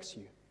corrects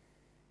you?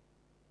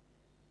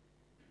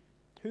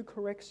 Who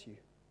corrects you?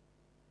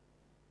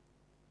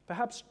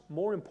 Perhaps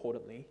more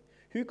importantly,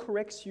 who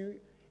corrects you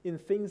in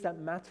things that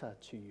matter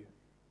to you?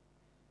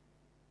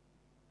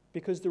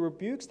 Because the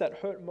rebukes that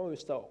hurt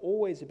most are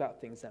always about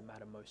things that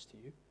matter most to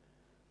you.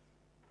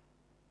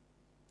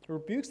 The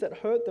rebukes that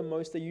hurt the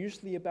most are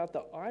usually about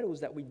the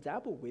idols that we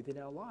dabble with in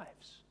our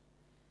lives.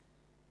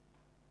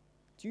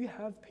 Do you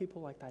have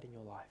people like that in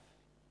your life?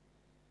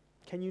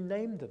 Can you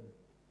name them?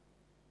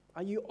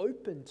 Are you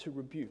open to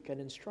rebuke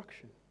and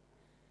instruction?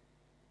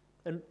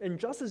 And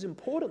just as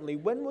importantly,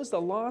 when was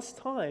the last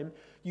time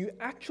you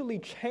actually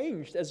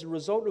changed as a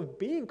result of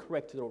being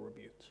corrected or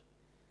rebuked?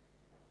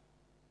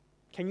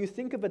 Can you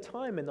think of a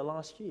time in the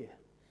last year?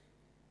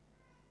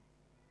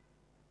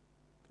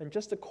 And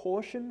just a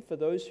caution for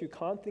those who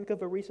can't think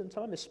of a recent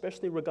time,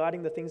 especially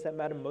regarding the things that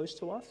matter most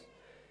to us,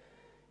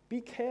 be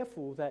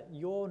careful that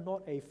you're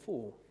not a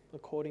fool,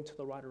 according to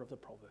the writer of the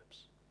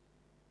Proverbs.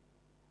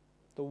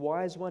 The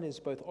wise one is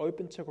both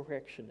open to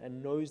correction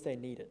and knows they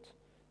need it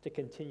to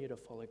continue to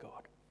follow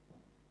God.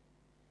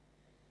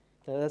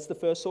 Now that's the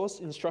first source,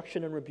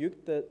 instruction and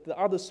rebuke. The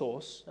other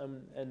source,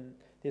 and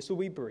this will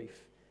be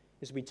brief,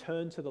 is we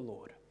turn to the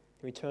Lord.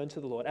 We turn to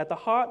the Lord. At the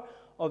heart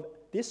of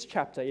this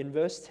chapter, in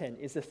verse 10,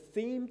 is the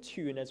theme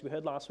tune, as we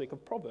heard last week,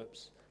 of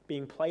Proverbs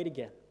being played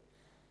again.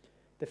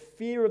 The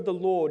fear of the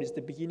Lord is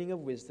the beginning of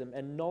wisdom,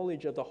 and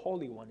knowledge of the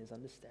Holy One is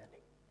understanding.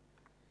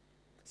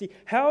 See,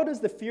 how does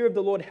the fear of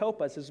the Lord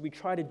help us as we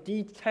try to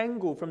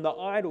detangle from the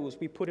idols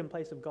we put in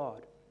place of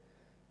God?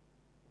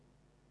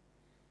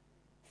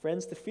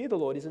 Friends, to fear the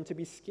Lord isn't to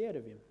be scared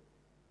of Him,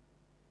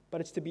 but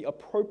it's to be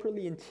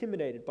appropriately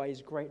intimidated by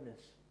His greatness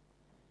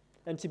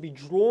and to be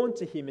drawn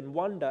to Him in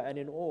wonder and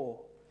in awe.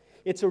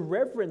 It's a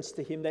reverence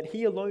to Him that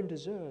He alone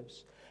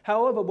deserves.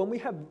 However, when we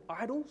have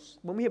idols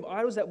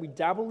that we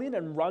dabble in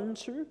and run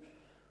to,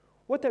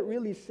 what that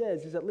really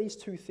says is at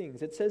least two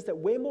things. It says that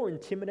we're more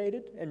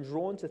intimidated and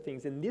drawn to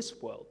things in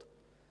this world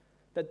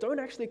that don't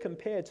actually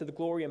compare to the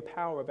glory and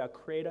power of our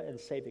Creator and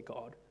Savior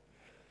God.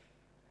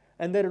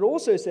 And then it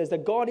also says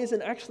that God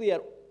isn't actually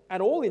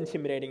at all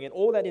intimidating and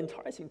all that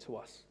enticing to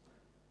us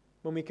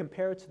when we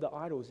compare it to the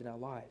idols in our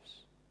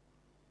lives.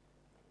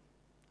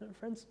 And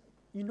friends,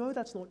 you know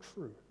that's not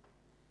true.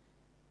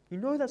 You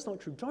know that's not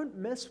true. Don't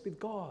mess with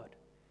God.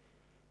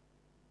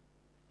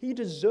 He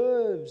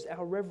deserves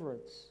our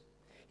reverence.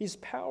 His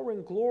power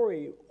and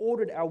glory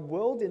ordered our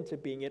world into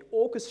being. It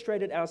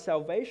orchestrated our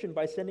salvation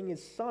by sending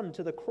His Son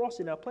to the cross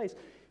in our place.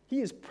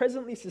 He is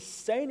presently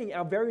sustaining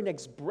our very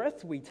next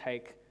breath we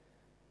take.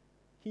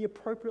 He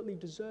appropriately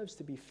deserves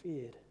to be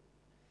feared.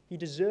 He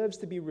deserves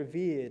to be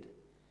revered.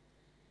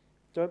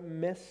 Don't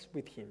mess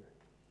with him.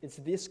 It's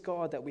this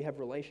God that we have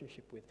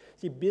relationship with.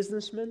 See,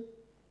 businessmen,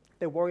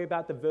 they worry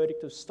about the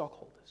verdict of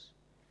stockholders.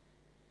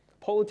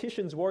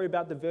 Politicians worry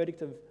about the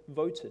verdict of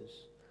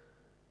voters.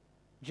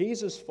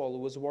 Jesus'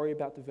 followers worry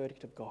about the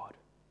verdict of God.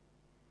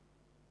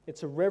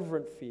 It's a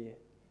reverent fear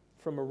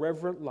from a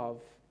reverent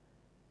love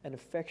and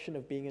affection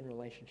of being in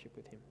relationship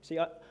with him. See,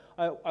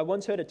 I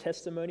once heard a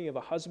testimony of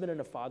a husband and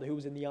a father who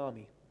was in the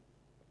army.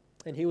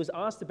 And he was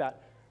asked about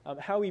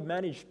how he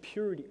managed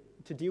purity,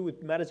 to deal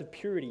with matters of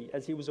purity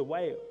as he was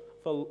away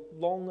for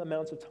long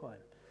amounts of time.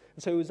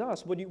 And so he was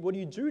asked, what do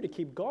you do to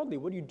keep godly?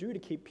 What do you do to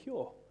keep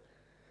pure?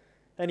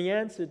 And he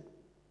answered,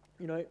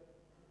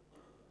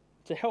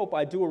 to help,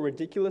 I do a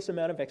ridiculous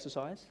amount of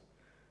exercise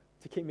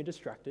to keep me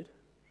distracted.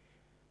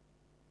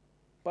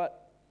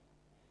 But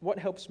what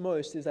helps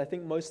most is I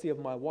think mostly of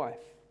my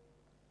wife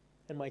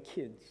and my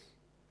kids,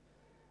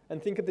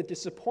 and think of the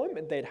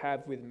disappointment they'd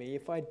have with me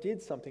if I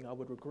did something I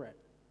would regret.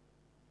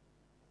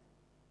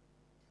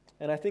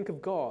 And I think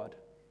of God,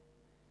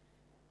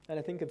 and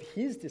I think of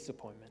his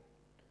disappointment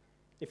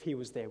if he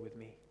was there with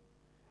me,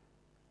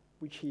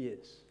 which he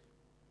is.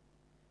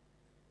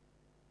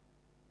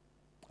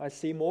 I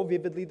see more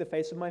vividly the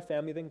face of my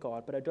family than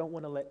God, but I don't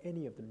want to let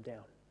any of them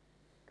down.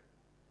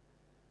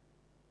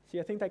 See,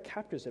 I think that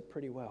captures it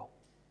pretty well.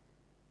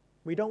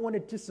 We don't want to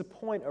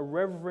disappoint a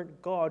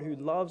reverent God who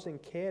loves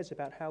and cares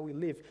about how we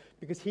live,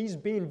 because he's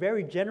been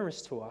very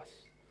generous to us.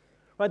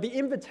 Right? The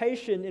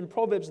invitation in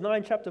Proverbs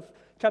 9,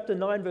 chapter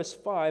 9, verse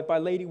 5, by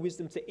Lady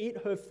Wisdom to eat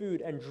her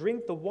food and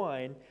drink the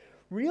wine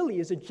really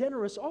is a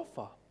generous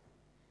offer.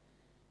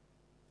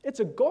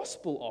 It's a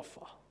gospel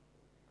offer.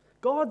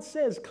 God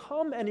says,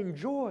 come and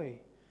enjoy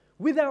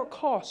without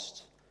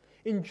cost.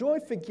 Enjoy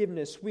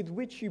forgiveness with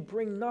which you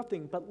bring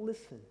nothing. But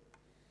listen,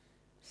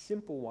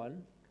 simple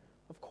one,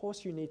 of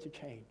course you need to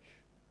change.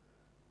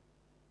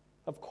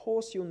 Of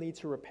course you'll need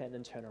to repent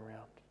and turn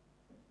around.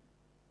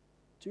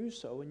 Do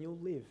so and you'll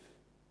live.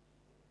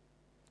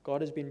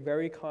 God has been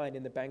very kind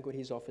in the banquet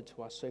he's offered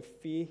to us, so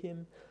fear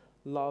him,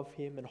 love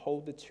him, and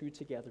hold the two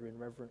together in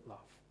reverent love.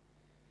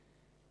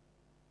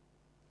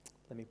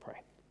 Let me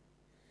pray.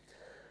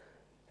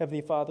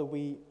 Heavenly Father,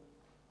 we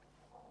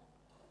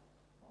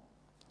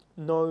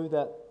know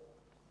that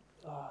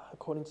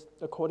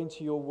according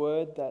to your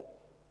word, that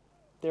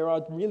there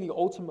are really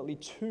ultimately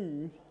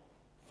two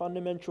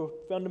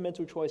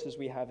fundamental choices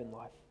we have in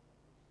life.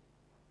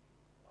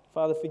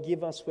 Father,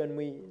 forgive us when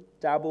we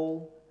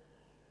dabble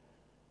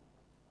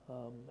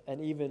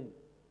and even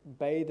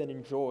bathe and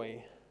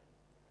enjoy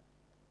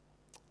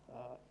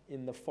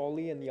in the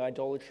folly and the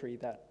idolatry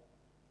that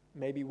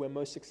maybe we're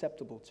most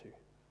acceptable to.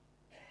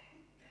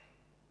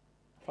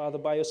 Father,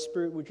 by your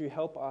Spirit, would you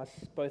help us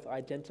both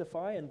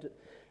identify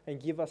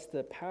and give us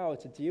the power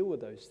to deal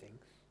with those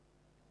things?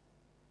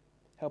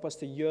 Help us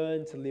to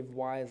yearn to live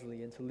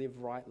wisely and to live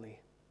rightly.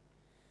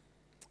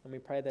 And we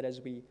pray that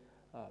as we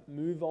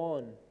move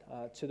on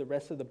to the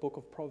rest of the book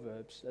of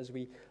Proverbs, as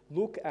we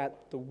look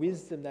at the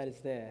wisdom that is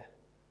there,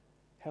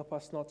 help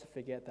us not to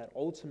forget that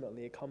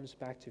ultimately it comes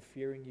back to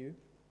fearing you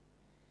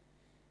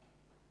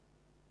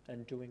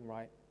and doing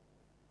right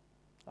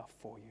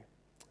for you.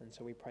 And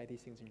so we pray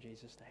these things in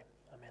Jesus' name.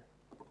 Amen.